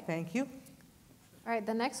 All right. Thank you. All right,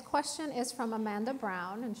 the next question is from Amanda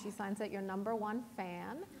Brown, and she signs that you're #1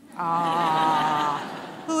 fan.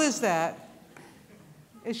 Who is that?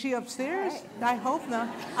 Is she upstairs? Right. I hope not.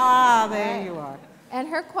 There Right. you are. And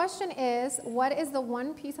her question is, what is the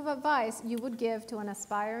one piece of advice you would give to an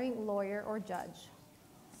aspiring lawyer or judge?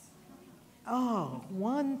 Oh,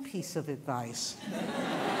 one piece of advice.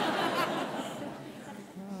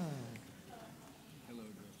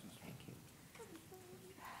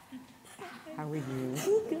 How are you?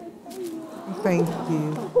 Thank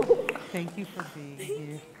you. Thank you for being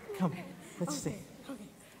here. Come, let's stay.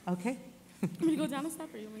 Okay? Want me to go down a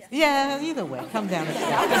step or you want me to Yeah, either way. Come down and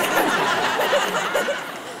step.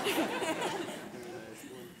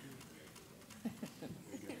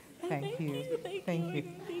 Thank you. Thank you.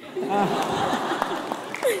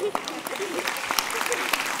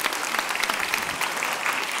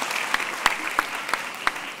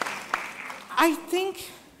 I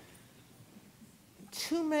think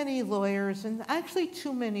too many lawyers, and actually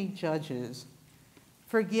too many judges,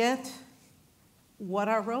 forget what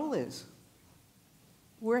our role is.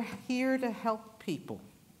 We're here to help people.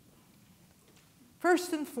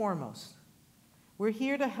 First and foremost, we're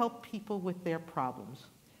here to help people with their problems.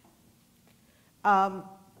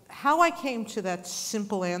 How I came to that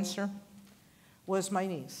simple answer was my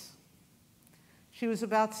niece. She was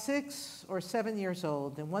about 6 or 7 years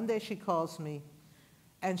old, and one day she calls me,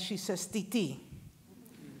 and she says, Titi.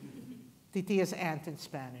 Titi is aunt in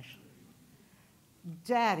Spanish.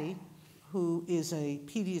 Daddy, who is a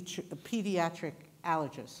pediatric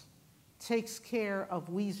allergist, takes care of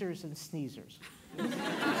wheezers and sneezers.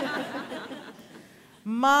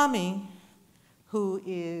 Mommy, who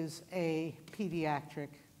is a pediatric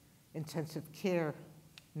intensive care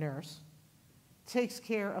nurse, takes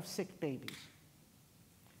care of sick babies.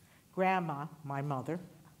 Grandma, my mother,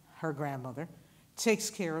 her grandmother, takes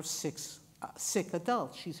care of sick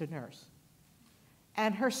adults. She's a nurse.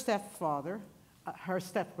 And her stepfather, her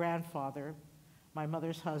step-grandfather, my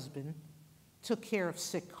mother's husband, took care of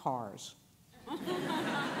sick cars.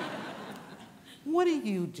 What do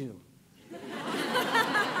you do?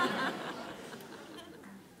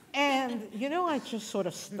 And, you know, I just sort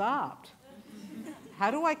of stopped.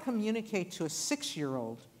 How do I communicate to a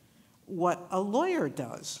 6-year-old what a lawyer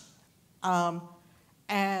does?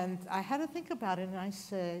 And I had to think about it, and I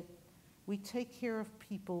said, we take care of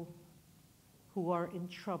people who are in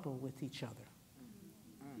trouble with each other.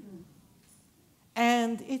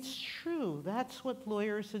 And it's true, that's what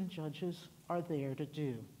lawyers and judges are there to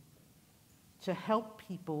do, to help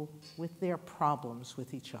people with their problems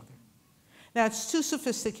with each other. Now, it's too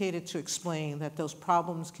sophisticated to explain that those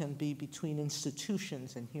problems can be between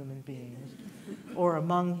institutions and human beings, or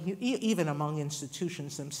even among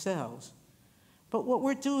institutions themselves. But what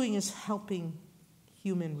we're doing is helping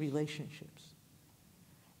human relationships.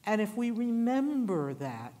 And if we remember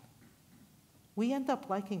that, we end up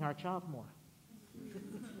liking our job more.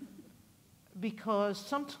 Because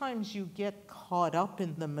sometimes you get caught up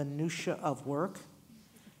in the minutia of work,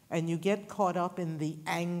 and you get caught up in the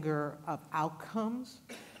anger of outcomes,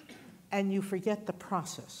 and you forget the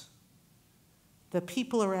process. The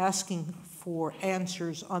people are asking for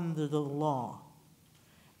answers under the law.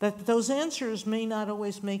 That those answers may not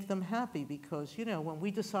always make them happy, because, you know, when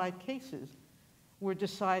we decide cases, we're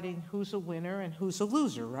deciding who's a winner and who's a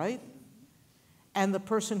loser, right? And the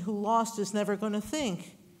person who lost is never going to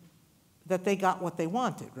think that they got what they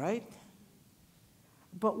wanted, right?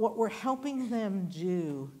 But what we're helping them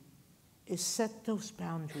do is set those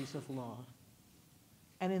boundaries of law,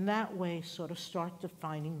 and in that way sort of start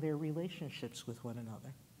defining their relationships with one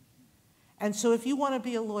another. And so if you want to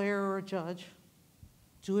be a lawyer or a judge,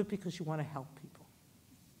 do it because you want to help people.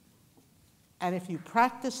 And if you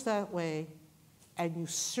practice that way and you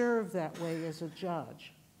serve that way as a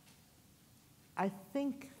judge, I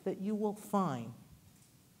think that you will find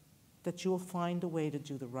a way to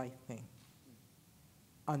do the right thing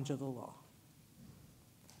under the law.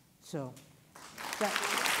 So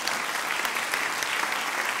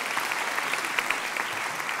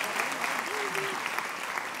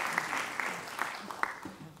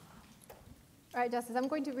All right, Justice, I'm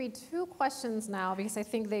going to read 2 questions now because I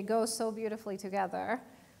think they go so beautifully together.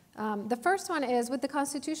 The first one is, with the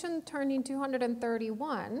Constitution turning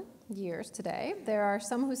 231 years today, there are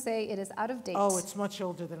some who say it is out of date. Oh, it's much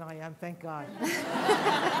older than I am, thank God.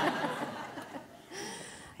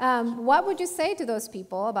 What would you say to those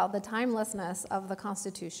people about the timelessness of the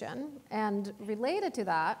Constitution? And related to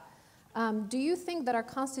that, do you think that our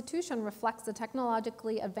Constitution reflects the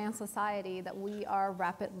technologically advanced society that we are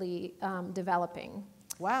rapidly developing?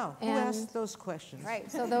 Wow, who asked those questions?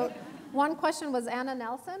 Right, so the one question was Anna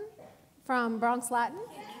Nelson from Bronx Latin.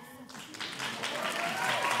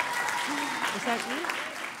 Is that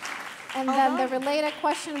you? And then the related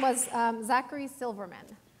question was Zachary Silverman.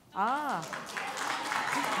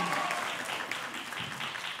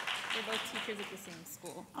 We're both teachers at the same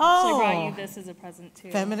school. Oh. So I brought you this as a present too.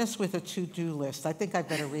 Feminist with a to-do list. I think I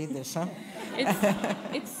better read this, huh?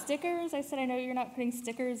 It's stickers. I said, I know you're not putting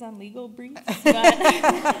stickers on legal briefs, but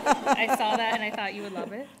I saw that and I thought you would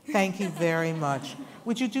love it. Thank you very much.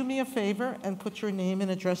 Would you do me a favor and put your name and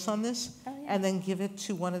address on this? Oh, yeah. And then give it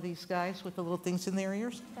to one of these guys with the little things in their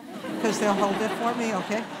ears? Because they'll hold it for me,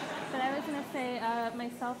 okay? But I was going to say,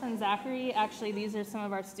 myself and Zachary, actually, these are some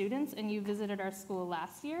of our students, and you visited our school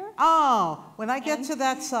last year. Oh, when I get to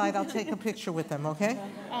that side, I'll take a picture with them, okay?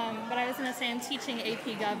 But I was going to say, I'm teaching AP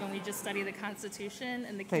Gov, and we just study the Constitution,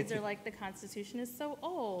 and the kids are like, the Constitution is so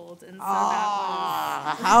old. And so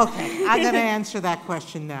that was... Okay, I'm going to answer that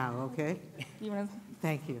question now, okay? You want to...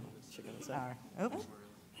 Thank you. All right. Oops.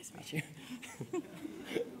 Nice to meet you.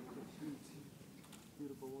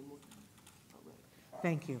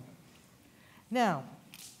 Thank you. Now,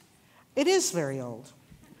 it is very old.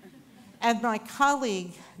 And my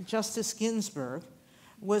colleague, Justice Ginsburg,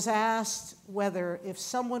 was asked whether if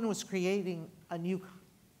someone was creating a new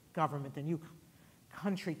government, a new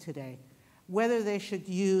country today, whether they should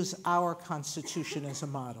use our Constitution as a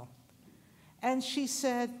model. And she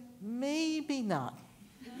said, maybe not.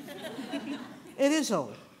 It is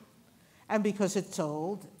old. And because it's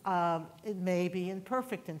old, it may be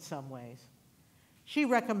imperfect in some ways. She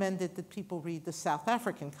recommended that people read the South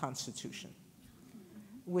African Constitution,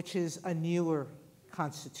 which is a newer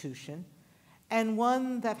constitution, and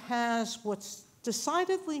one that has what's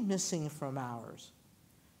decidedly missing from ours,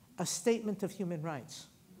 a statement of human rights.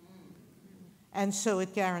 And so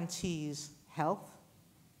it guarantees health,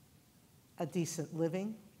 a decent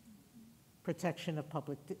living, protection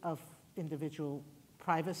of individual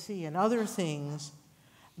privacy, and other things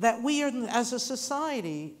that we are, as a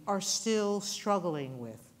society, are still struggling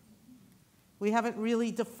with. We haven't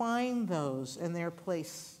really defined those and their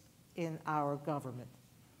place in our government.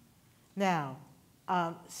 Now,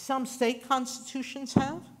 some state constitutions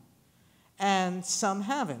have, and some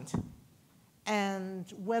haven't.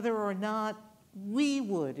 And whether or not we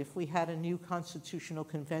would, if we had a new constitutional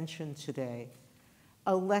convention today,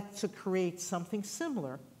 elect to create something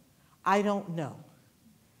similar, I don't know.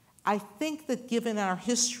 I think that given our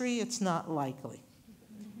history, it's not likely.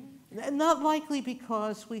 Not likely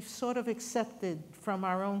because we've sort of accepted from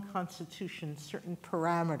our own Constitution certain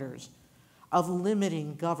parameters of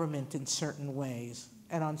limiting government in certain ways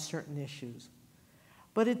and on certain issues.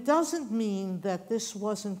 But it doesn't mean that this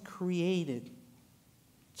wasn't created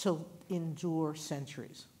to endure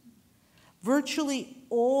centuries. Virtually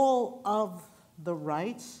all of the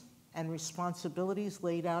rights and responsibilities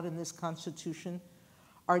laid out in this Constitution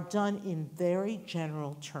are done in very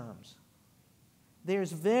general terms.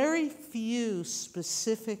 There's very few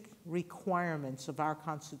specific requirements of our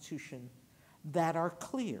Constitution that are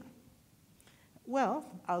clear. Well,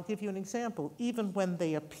 I'll give you an example. Even when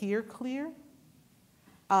they appear clear,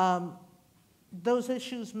 those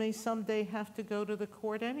issues may someday have to go to the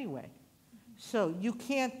court anyway. So you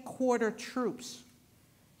can't quarter troops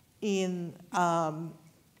in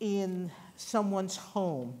someone's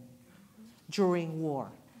home during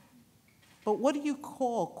war. But what do you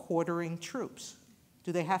call quartering troops?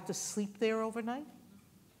 Do they have to sleep there overnight?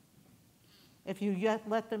 If you yet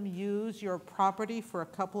let them use your property for a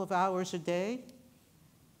couple of hours a day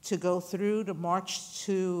to go through, to march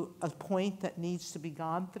to a point that needs to be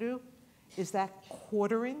gone through, is that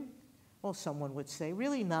quartering? Well, someone would say,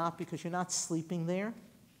 really not, because you're not sleeping there.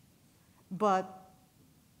 But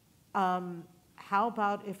how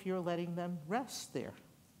about if you're letting them rest there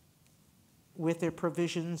with their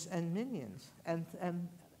provisions and minions, and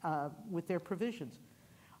with their provisions?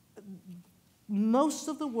 Most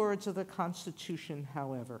of the words of the Constitution,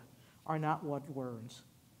 however, are not what words.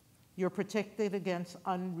 You're protected against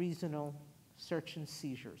unreasonable search and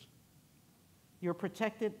seizures. You're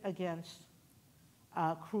protected against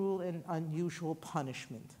cruel and unusual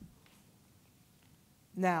punishment.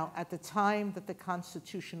 Now, at the time that the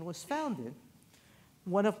Constitution was founded,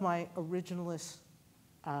 one of my originalist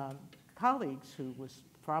colleagues, who was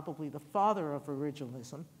probably the father of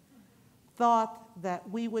originalism, thought that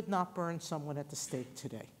we would not burn someone at the stake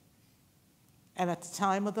today. And at the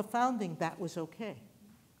time of the founding, that was okay.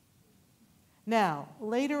 Now,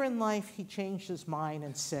 later in life, he changed his mind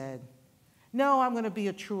and said, no, I'm going to be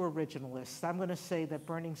a true originalist. I'm going to say that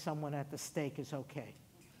burning someone at the stake is okay.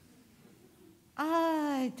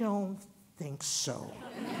 I don't think so.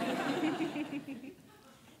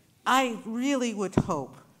 I really would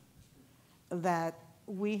hope that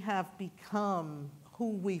we have become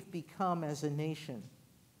who we've become as a nation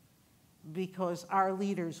because our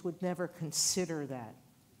leaders would never consider that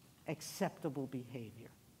acceptable behavior.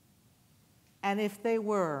 And if they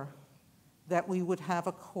were, that we would have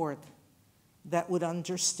a court that would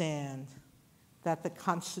understand that the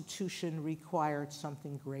Constitution required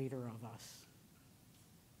something greater of us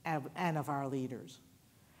and of our leaders.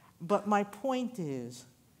 But my point is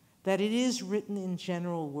that it is written in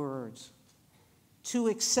general words to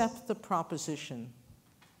accept the proposition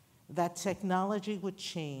that technology would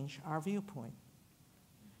change our viewpoint.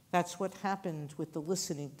 That's what happened with the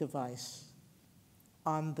listening device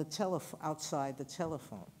on the outside the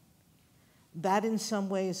telephone. That, in some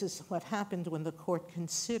ways, is what happened when the court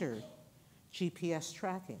considered GPS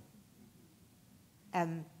tracking.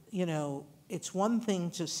 And, you know, it's one thing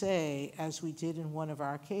to say, as we did in one of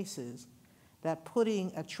our cases, that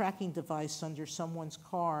putting a tracking device under someone's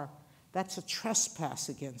car, that's a trespass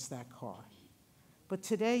against that car. But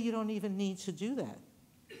today, you don't even need to do that.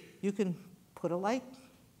 You can put a light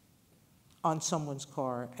on someone's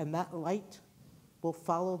car, and that light will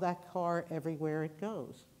follow that car everywhere it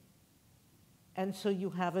goes. And so you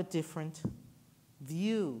have a different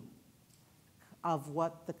view of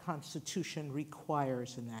what the Constitution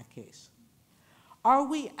requires in that case. Are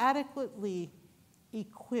we adequately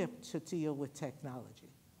equipped to deal with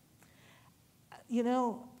technology? You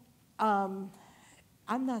know, I'm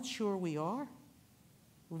not sure we are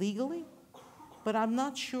legally, but I'm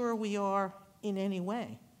not sure we are in any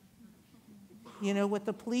way. You know, what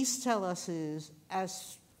the police tell us is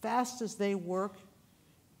as fast as they work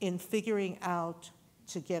in figuring out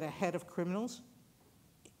to get ahead of criminals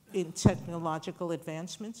in technological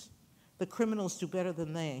advancements, the criminals do better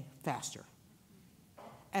than they, faster.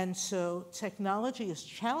 And so technology is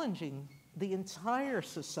challenging the entire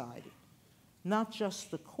society, not just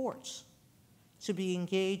the courts, to be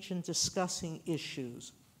engaged in discussing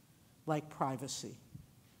issues like privacy?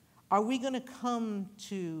 Are we going to come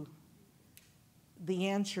to the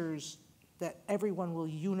answers that everyone will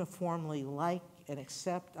uniformly like and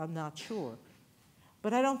accept? I'm not sure.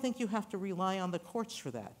 But I don't think you have to rely on the courts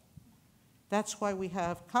for that. That's why we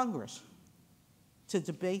have Congress, to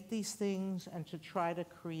debate these things and to try to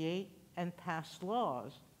create and pass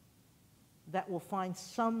laws that will find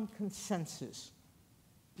some consensus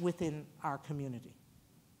within our community.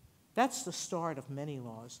 That's the start of many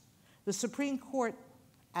laws. The Supreme Court,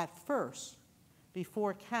 at first,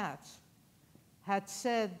 before Katz, had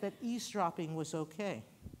said that eavesdropping was okay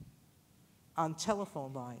on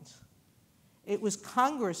telephone lines. It was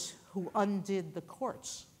Congress who undid the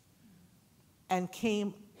courts and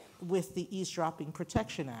came with the Eavesdropping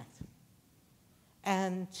Protection Act.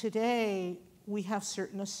 And today, we have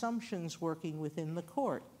certain assumptions working within the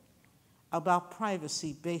court about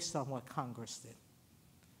privacy based on what Congress did.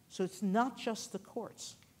 So it's not just the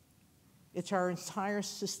courts. It's our entire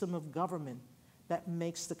system of government that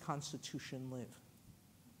makes the Constitution live.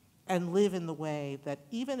 And live in the way that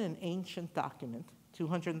even an ancient document,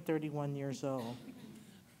 231 years old,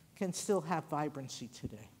 can still have vibrancy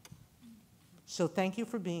today. So thank you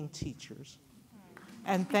for being teachers.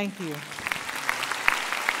 And thank you.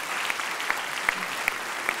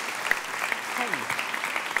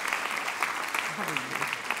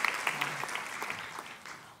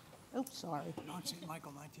 Oops, sorry. On St.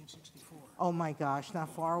 Michael, 1964. Oh my gosh, not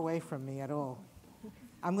far away from me at all.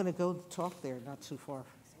 I'm going to go talk there not too far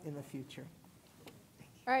in the future.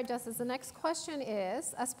 All right, Justice, the next question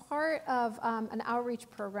is, as part of an outreach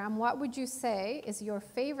program, what would you say is your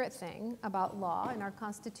favorite thing about law and our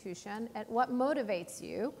Constitution, and what motivates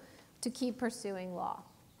you to keep pursuing law?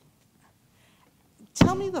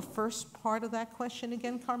 Tell me the first part of that question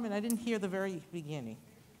again, Carmen. I didn't hear the very beginning.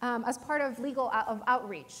 As part of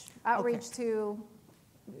outreach Okay. to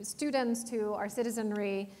students, to our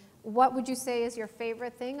citizenry, what would you say is your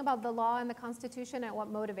favorite thing about the law and the Constitution, and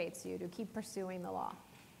what motivates you to keep pursuing the law?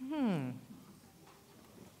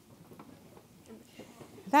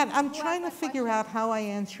 That I'm trying to figure out how I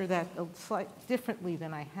answer that slightly differently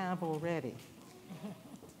than I have already.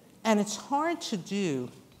 And it's hard to do,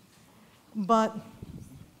 but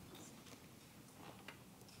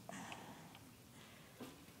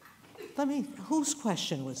whose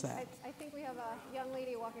question was that? I think we have a young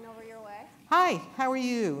lady walking over your way. Hi, how are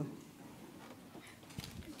you?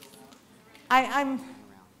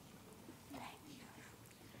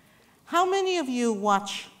 How many of you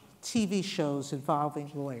watch TV shows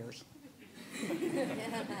involving lawyers?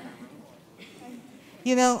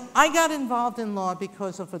 You know, I got involved in law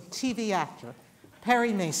because of a TV actor,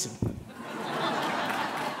 Perry Mason.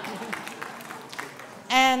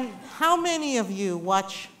 And how many of you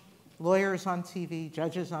watch lawyers on TV,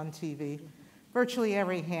 judges on TV? Virtually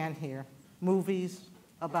every hand here. Movies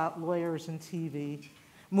about lawyers and TV,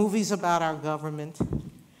 movies about our government.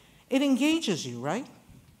 It engages you, right?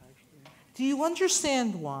 Do you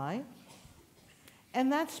understand why?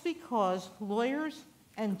 And that's because lawyers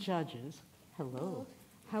and judges, hello,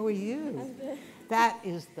 how are you? That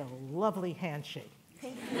is the lovely handshake.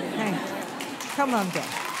 Thank you. Come on down.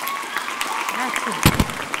 That's it.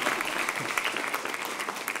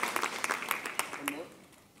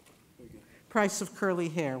 Price of curly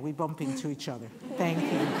hair, we bump into each other. Thank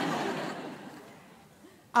you.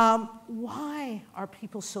 Why are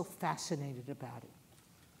people so fascinated about it?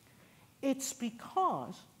 It's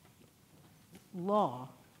because law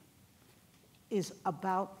is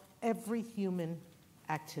about every human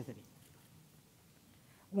activity.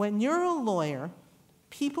 When you're a lawyer,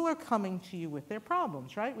 people are coming to you with their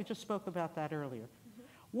problems, right? We just spoke about that earlier.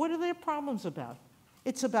 What are their problems about?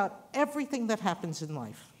 It's about everything that happens in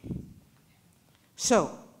life.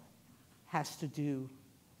 So, has to do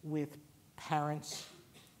with parents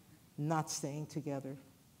not staying together.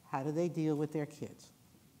 How do they deal with their kids?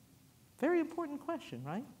 Very important question,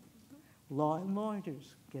 right? Law and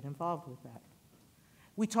lawyers get involved with that.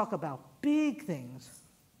 We talk about big things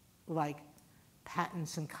like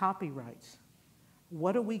patents and copyrights.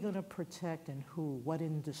 What are we going to protect and who? What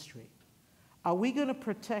industry? Are we going to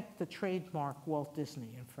protect the trademark Walt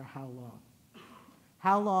Disney, and for how long?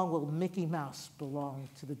 How long will Mickey Mouse belong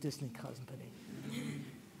to the Disney company?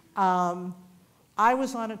 I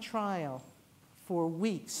was on a trial for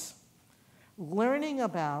weeks learning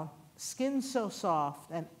about Skin So Soft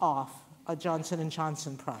and Off, a Johnson &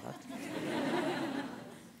 Johnson product,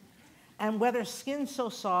 and whether Skin So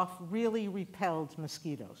Soft really repelled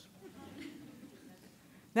mosquitoes.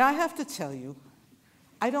 Now, I have to tell you,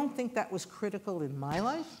 I don't think that was critical in my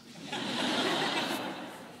life.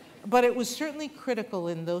 But it was certainly critical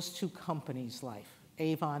in those two companies' life.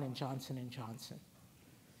 Avon and Johnson & Johnson.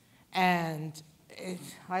 And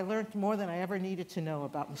I learned more than I ever needed to know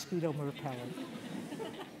about mosquito repellent.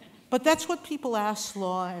 But that's what people ask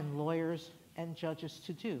law and lawyers and judges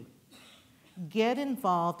to do. Get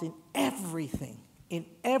involved in everything, in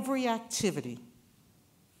every activity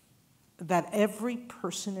that every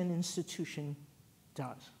person and institution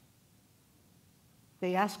does.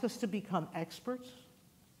 They ask us to become experts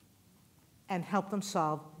and help them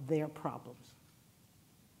solve their problems.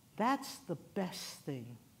 That's the best thing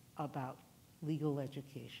about legal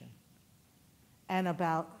education and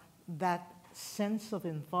about that sense of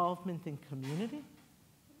involvement in community,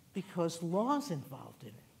 because law's involved in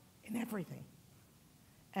it, in everything.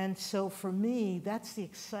 And so for me, that's the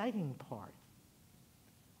exciting part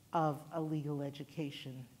of a legal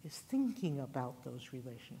education, is thinking about those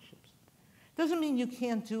relationships. Doesn't mean you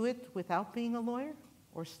can't do it without being a lawyer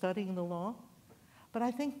or studying the law, but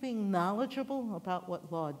I think being knowledgeable about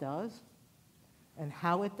what law does and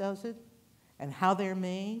how it does it and how they're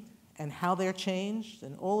made and how they're changed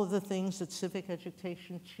and all of the things that civic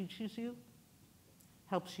education teaches you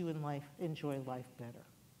helps you in life, enjoy life better.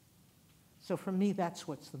 So for me, that's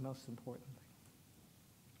what's the most important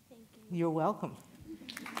thing. Thank you. You're welcome.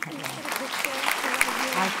 I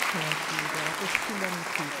can't do that. There's too many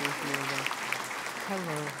people here.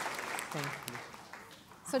 Hello. Thank you.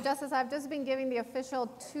 So Justice, I've just been giving the official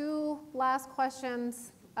 2 last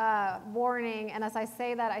questions warning, and as I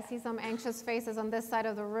say that, I see some anxious faces on this side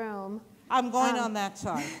of the room. I'm going on that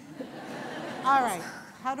side. All right.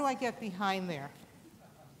 How do I get behind there?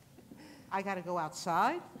 I got to go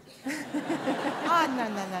outside?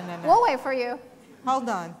 No. We'll wait for you. Hold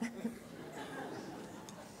on.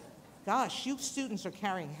 Gosh, you students are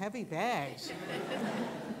carrying heavy bags.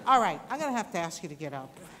 All right, I'm going to have to ask you to get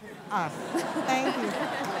up. Thank you.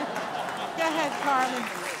 Go ahead, Carmen.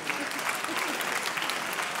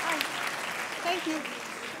 Hi. Thank you.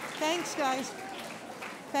 Thanks, guys.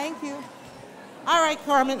 Thank you. All right,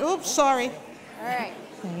 Carmen. Oops, sorry. All right.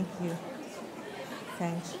 Thank you.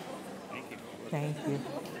 Thanks. Thank you.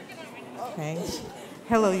 Thanks.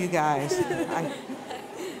 Hello, you guys.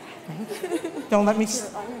 Don't let me.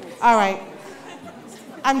 All right.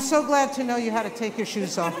 I'm so glad to know you how to take your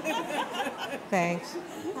shoes off. Thanks.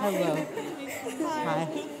 Hello. Hi.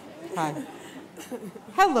 Hi.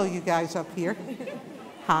 Hello, you guys up here.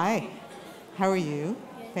 Hi. How are you?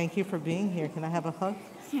 Thank you for being here. Can I have a hug?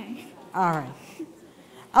 All right.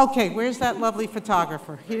 Okay, where's that lovely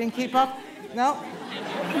photographer? He didn't keep up? No?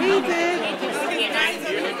 He did.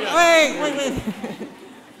 Wait.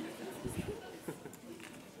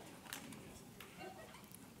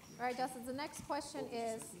 All right, Justice, the next question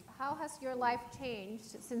is, how has your life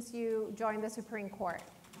changed since you joined the Supreme Court?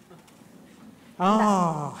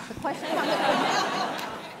 Oh. The question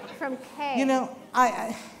comes from Kay. You know,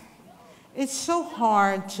 it's so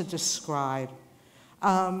hard to describe.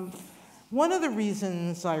 One of the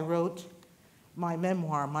reasons I wrote my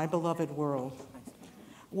memoir, My Beloved World,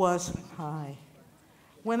 was,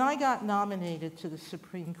 when I got nominated to the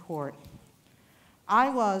Supreme Court, I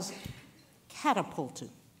was catapulted.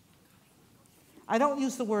 I don't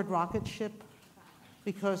use the word rocket ship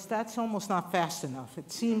because that's almost not fast enough.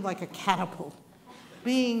 It seemed like a catapult.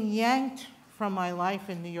 Being yanked from my life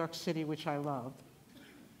in New York City, which I loved,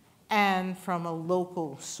 and from a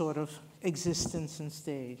local sort of existence and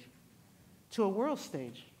stage, to a world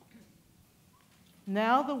stage.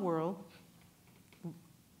 Now the world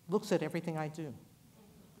looks at everything I do.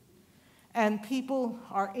 And people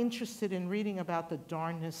are interested in reading about the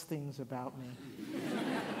darndest things about me.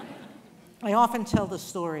 I often tell the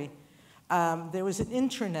story. There was an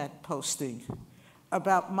internet posting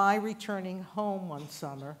about my returning home one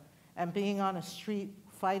summer and being on a street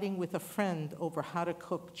fighting with a friend over how to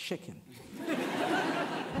cook chicken.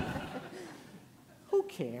 Who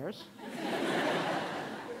cares?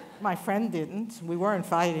 My friend didn't. We weren't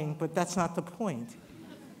fighting, but that's not the point.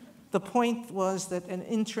 The point was that an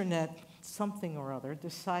internet something or other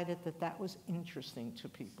decided that that was interesting to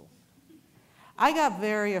people. I got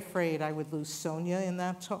very afraid I would lose Sonia in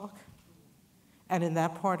that talk and in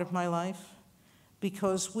that part of my life,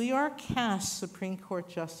 because we are cast Supreme Court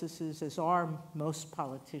justices, as are most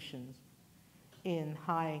politicians in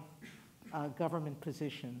high government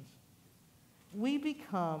positions. We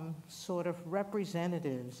become sort of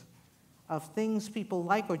representatives of things people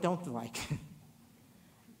like or don't like.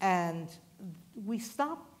 And we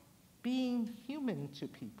stop being human to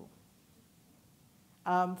people.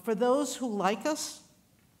 For those who like us,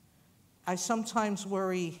 I sometimes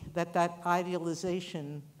worry that that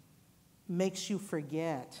idealization makes you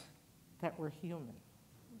forget that we're human.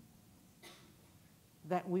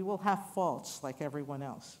 that we will have faults like everyone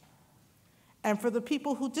else. And for the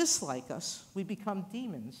people who dislike us, we become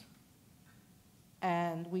demons.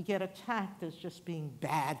 And we get attacked as just being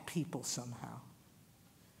bad people somehow.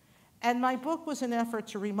 And my book was an effort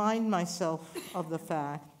to remind myself of the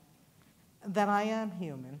fact that I am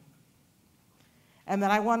human, and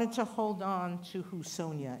that I wanted to hold on to who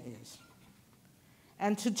Sonia is.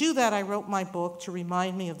 And to do that, I wrote my book to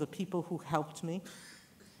remind me of the people who helped me,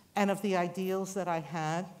 and of the ideals that I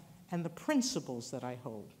had, and the principles that I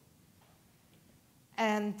hold.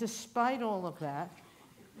 And despite all of that,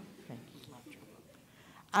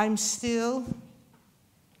 I'm still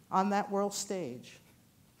on that world stage.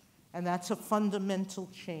 And that's a fundamental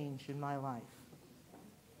change in my life.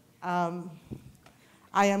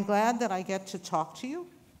 I am glad that I get to talk to you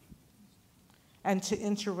and to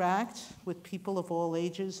interact with people of all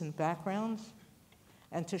ages and backgrounds,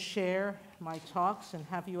 and to share my talks and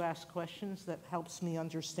have you ask questions that helps me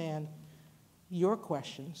understand your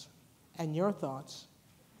questions and your thoughts.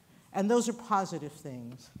 And those are positive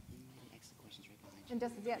things. And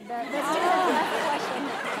just, yeah, the student has a question.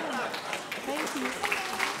 Thank you.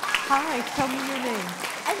 Hi, tell me your name.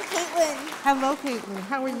 I'm Caitlin. Hello, Caitlin.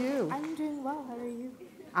 How are you? I'm doing well. How are you?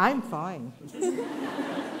 I'm fine.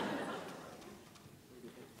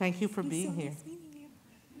 Thank you for being here. Nice meeting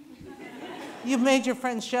you. You've made your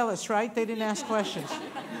friends jealous, right? They didn't ask questions.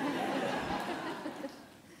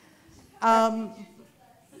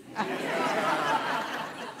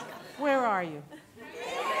 Where are you?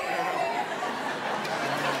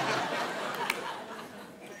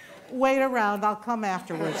 Wait around. I'll come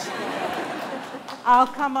afterwards. I'll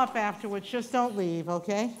come up afterwards. Just don't leave,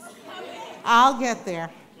 okay? I'll get there.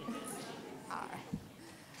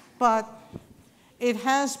 But it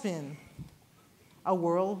has been a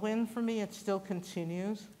whirlwind for me. It still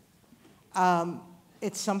continues.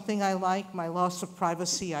 It's something I like. My loss of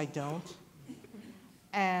privacy, I don't.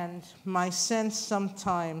 And my sense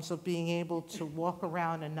sometimes of being able to walk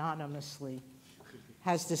around anonymously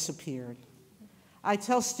has disappeared. I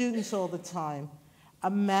tell students all the time,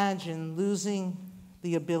 imagine losing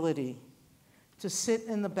the ability to sit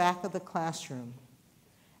in the back of the classroom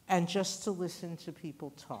and just to listen to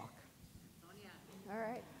people talk. All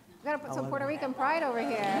right. We've got to put some Puerto Rican pride over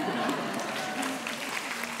here.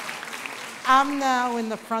 I'm now in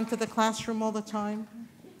the front of the classroom all the time,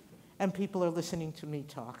 and people are listening to me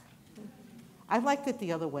talk. I liked it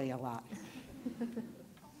the other way a lot.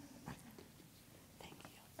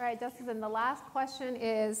 All right, Justice, and the last question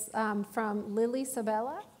is from Lily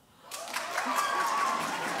Sabella.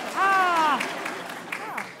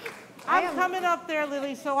 I'm coming up there,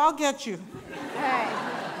 Lily, so I'll get you. All right.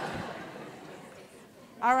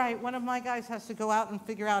 All right, one of my guys has to go out and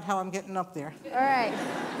figure out how I'm getting up there. All right.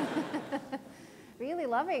 Really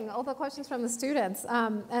loving all the questions from the students.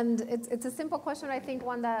 And it's a simple question, I think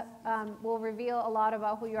one that will reveal a lot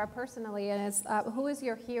about who you are personally, and it's who is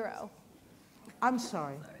your hero? I'm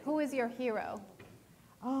sorry. Who is your hero?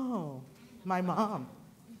 Oh, my mom.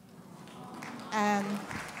 And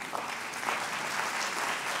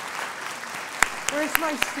where's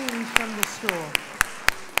my students from the school?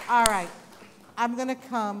 All right, I'm gonna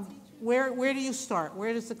come. Where do you start?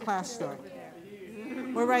 Where does the class start?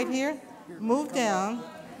 We're right here? Move down.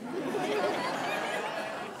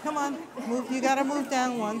 Come on, move. You gotta move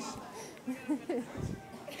down once.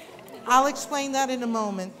 I'll explain that in a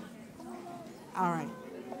moment. All right.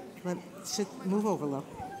 Move over, love.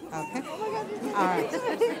 Okay? All right.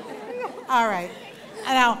 All right.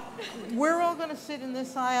 Now, we're all going to sit in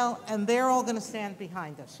this aisle, and they're all going to stand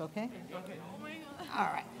behind us, okay? All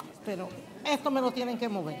right. Pero esto me lo tienen que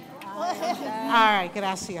mover. All right.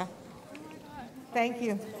 Gracias. Thank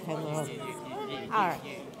you. Hello. All right.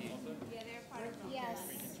 Yes.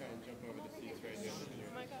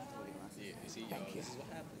 Thank you.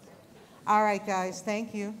 All right, guys.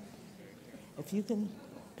 Thank you. If you can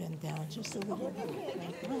bend down just a little bit.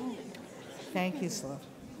 Thank you, Slow.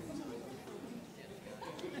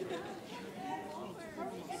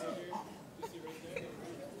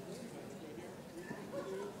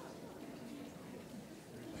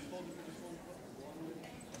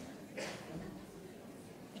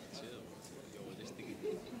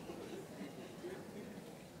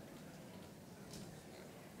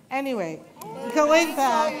 Anyway, going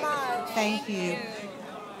back, thank you.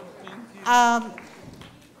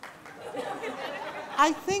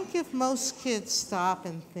 I think if most kids stop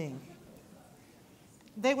and think,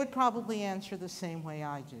 they would probably answer the same way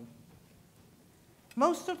I do.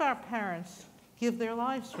 Most of our parents give their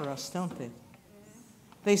lives for us, don't they?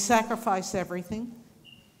 They sacrifice everything.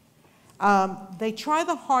 They try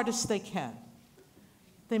the hardest they can.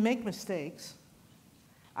 They make mistakes.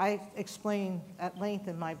 I explain at length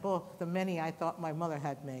in my book the many I thought my mother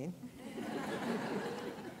had made.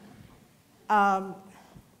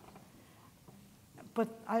 But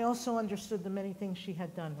I also understood the many things she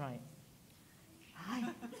had done right. Hi.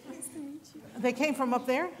 Nice to meet you. They came from up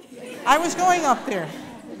there? I was going up there.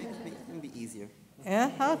 It'll be easier.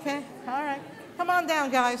 Yeah, okay, all right. Come on down,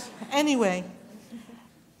 guys. Anyway,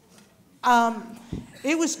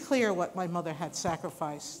 it was clear what my mother had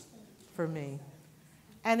sacrificed for me.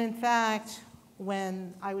 And in fact,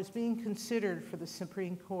 when I was being considered for the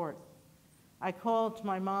Supreme Court, I called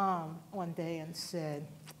my mom one day and said,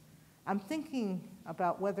 I'm thinking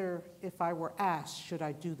about whether, if I were asked, should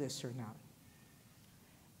I do this or not?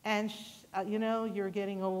 And, you know, you're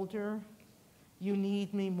getting older. You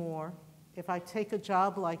need me more. If I take a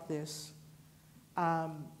job like this,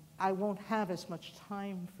 I won't have as much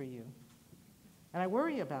time for you. And I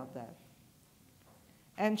worry about that.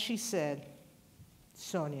 And she said,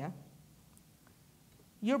 Sonia,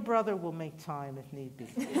 your brother will make time if need be.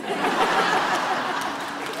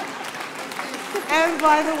 And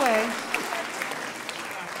by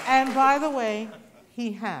the way,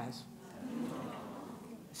 he has.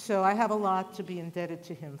 So I have a lot to be indebted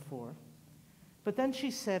to him for. But then she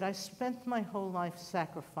said, I spent my whole life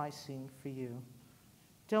sacrificing for you.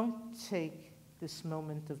 Don't take this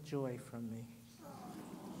moment of joy from me.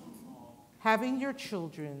 Having your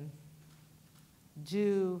children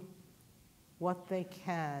do what they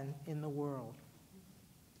can in the world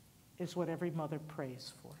is what every mother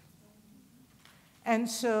prays for. And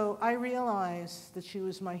so I realized that she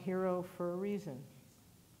was my hero for a reason,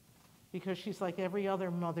 because she's like every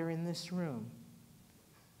other mother in this room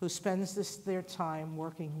who spends their time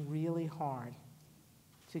working really hard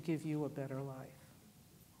to give you a better life.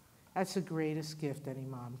 That's the greatest gift any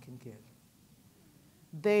mom can give.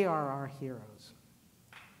 They are our heroes.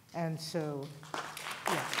 And so,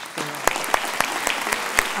 yeah, they are.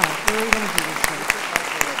 All right, where are we going to do this thing?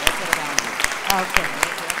 Okay.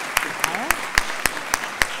 All right.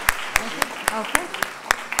 Okay.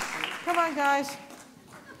 Come on, guys.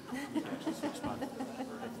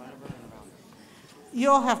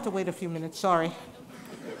 You'll have to wait a few minutes, sorry.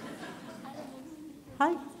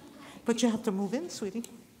 Hi. But you have to move in, sweetie.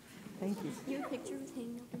 Thank you. Your picture was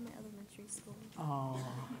hanging up in my elementary school. Oh,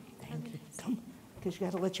 thank you. Come, because you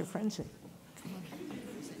got to let your friends in. Come on.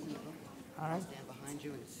 All right. Stand behind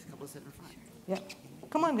you and a couple sit in front. Yeah.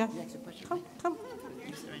 Come on, guys. Come, come.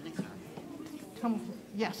 You sit right next to her. Come.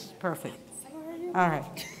 Yes, perfect. All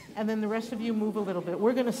right. And then the rest of you move a little bit.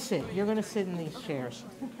 We're going to sit. You're going to sit in these chairs.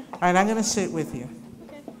 All right, I'm going to sit with you.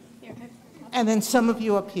 Okay. Here. And then some of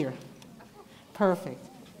you up here. Perfect.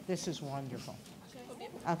 This is wonderful.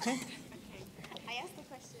 Okay? I asked the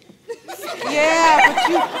question.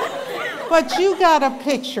 Yeah, but you got a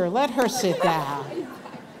picture. Let her sit down.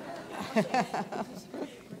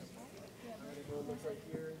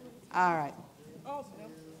 All right.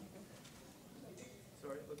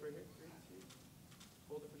 Sorry, look right here. 3, 2.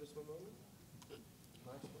 Hold it for just one moment.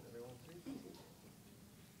 Nice one, everyone. 3, 2.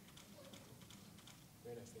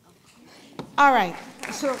 Very nice. All right.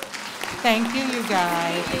 So, thank you, you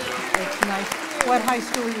guys. It's nice. What high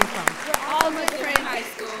school are you from? We're all different high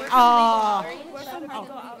school. We're from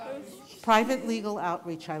Private Legal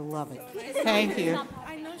Outreach. I love it. Thank you.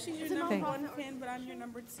 I know she's your number one fan, but I'm your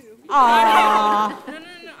number 2. Aww. No,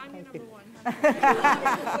 I'm your number 1. So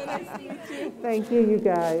nice to meet you. Thank you, you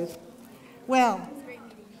guys. Well,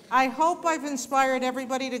 I hope I've inspired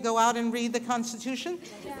everybody to go out and read the Constitution.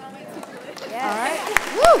 Yeah. All right.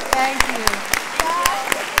 Woo! Thank you.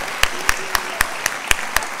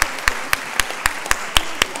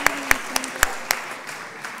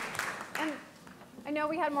 I know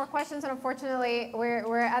we had more questions, and unfortunately,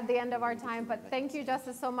 we're at the end of our time. But thank you,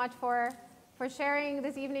 Justice, so much for sharing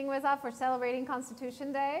this evening with us, for celebrating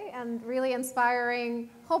Constitution Day, and really inspiring,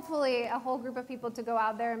 hopefully, a whole group of people to go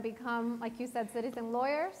out there and become, like you said, citizen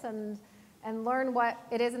lawyers and learn what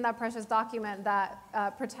it is in that precious document that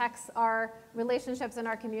protects our relationships in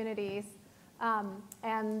our communities.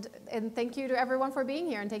 And thank you to everyone for being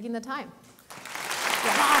here and taking the time.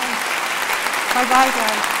 Yeah. Bye. Bye-bye,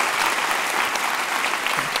 guys.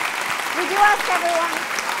 We do ask everyone.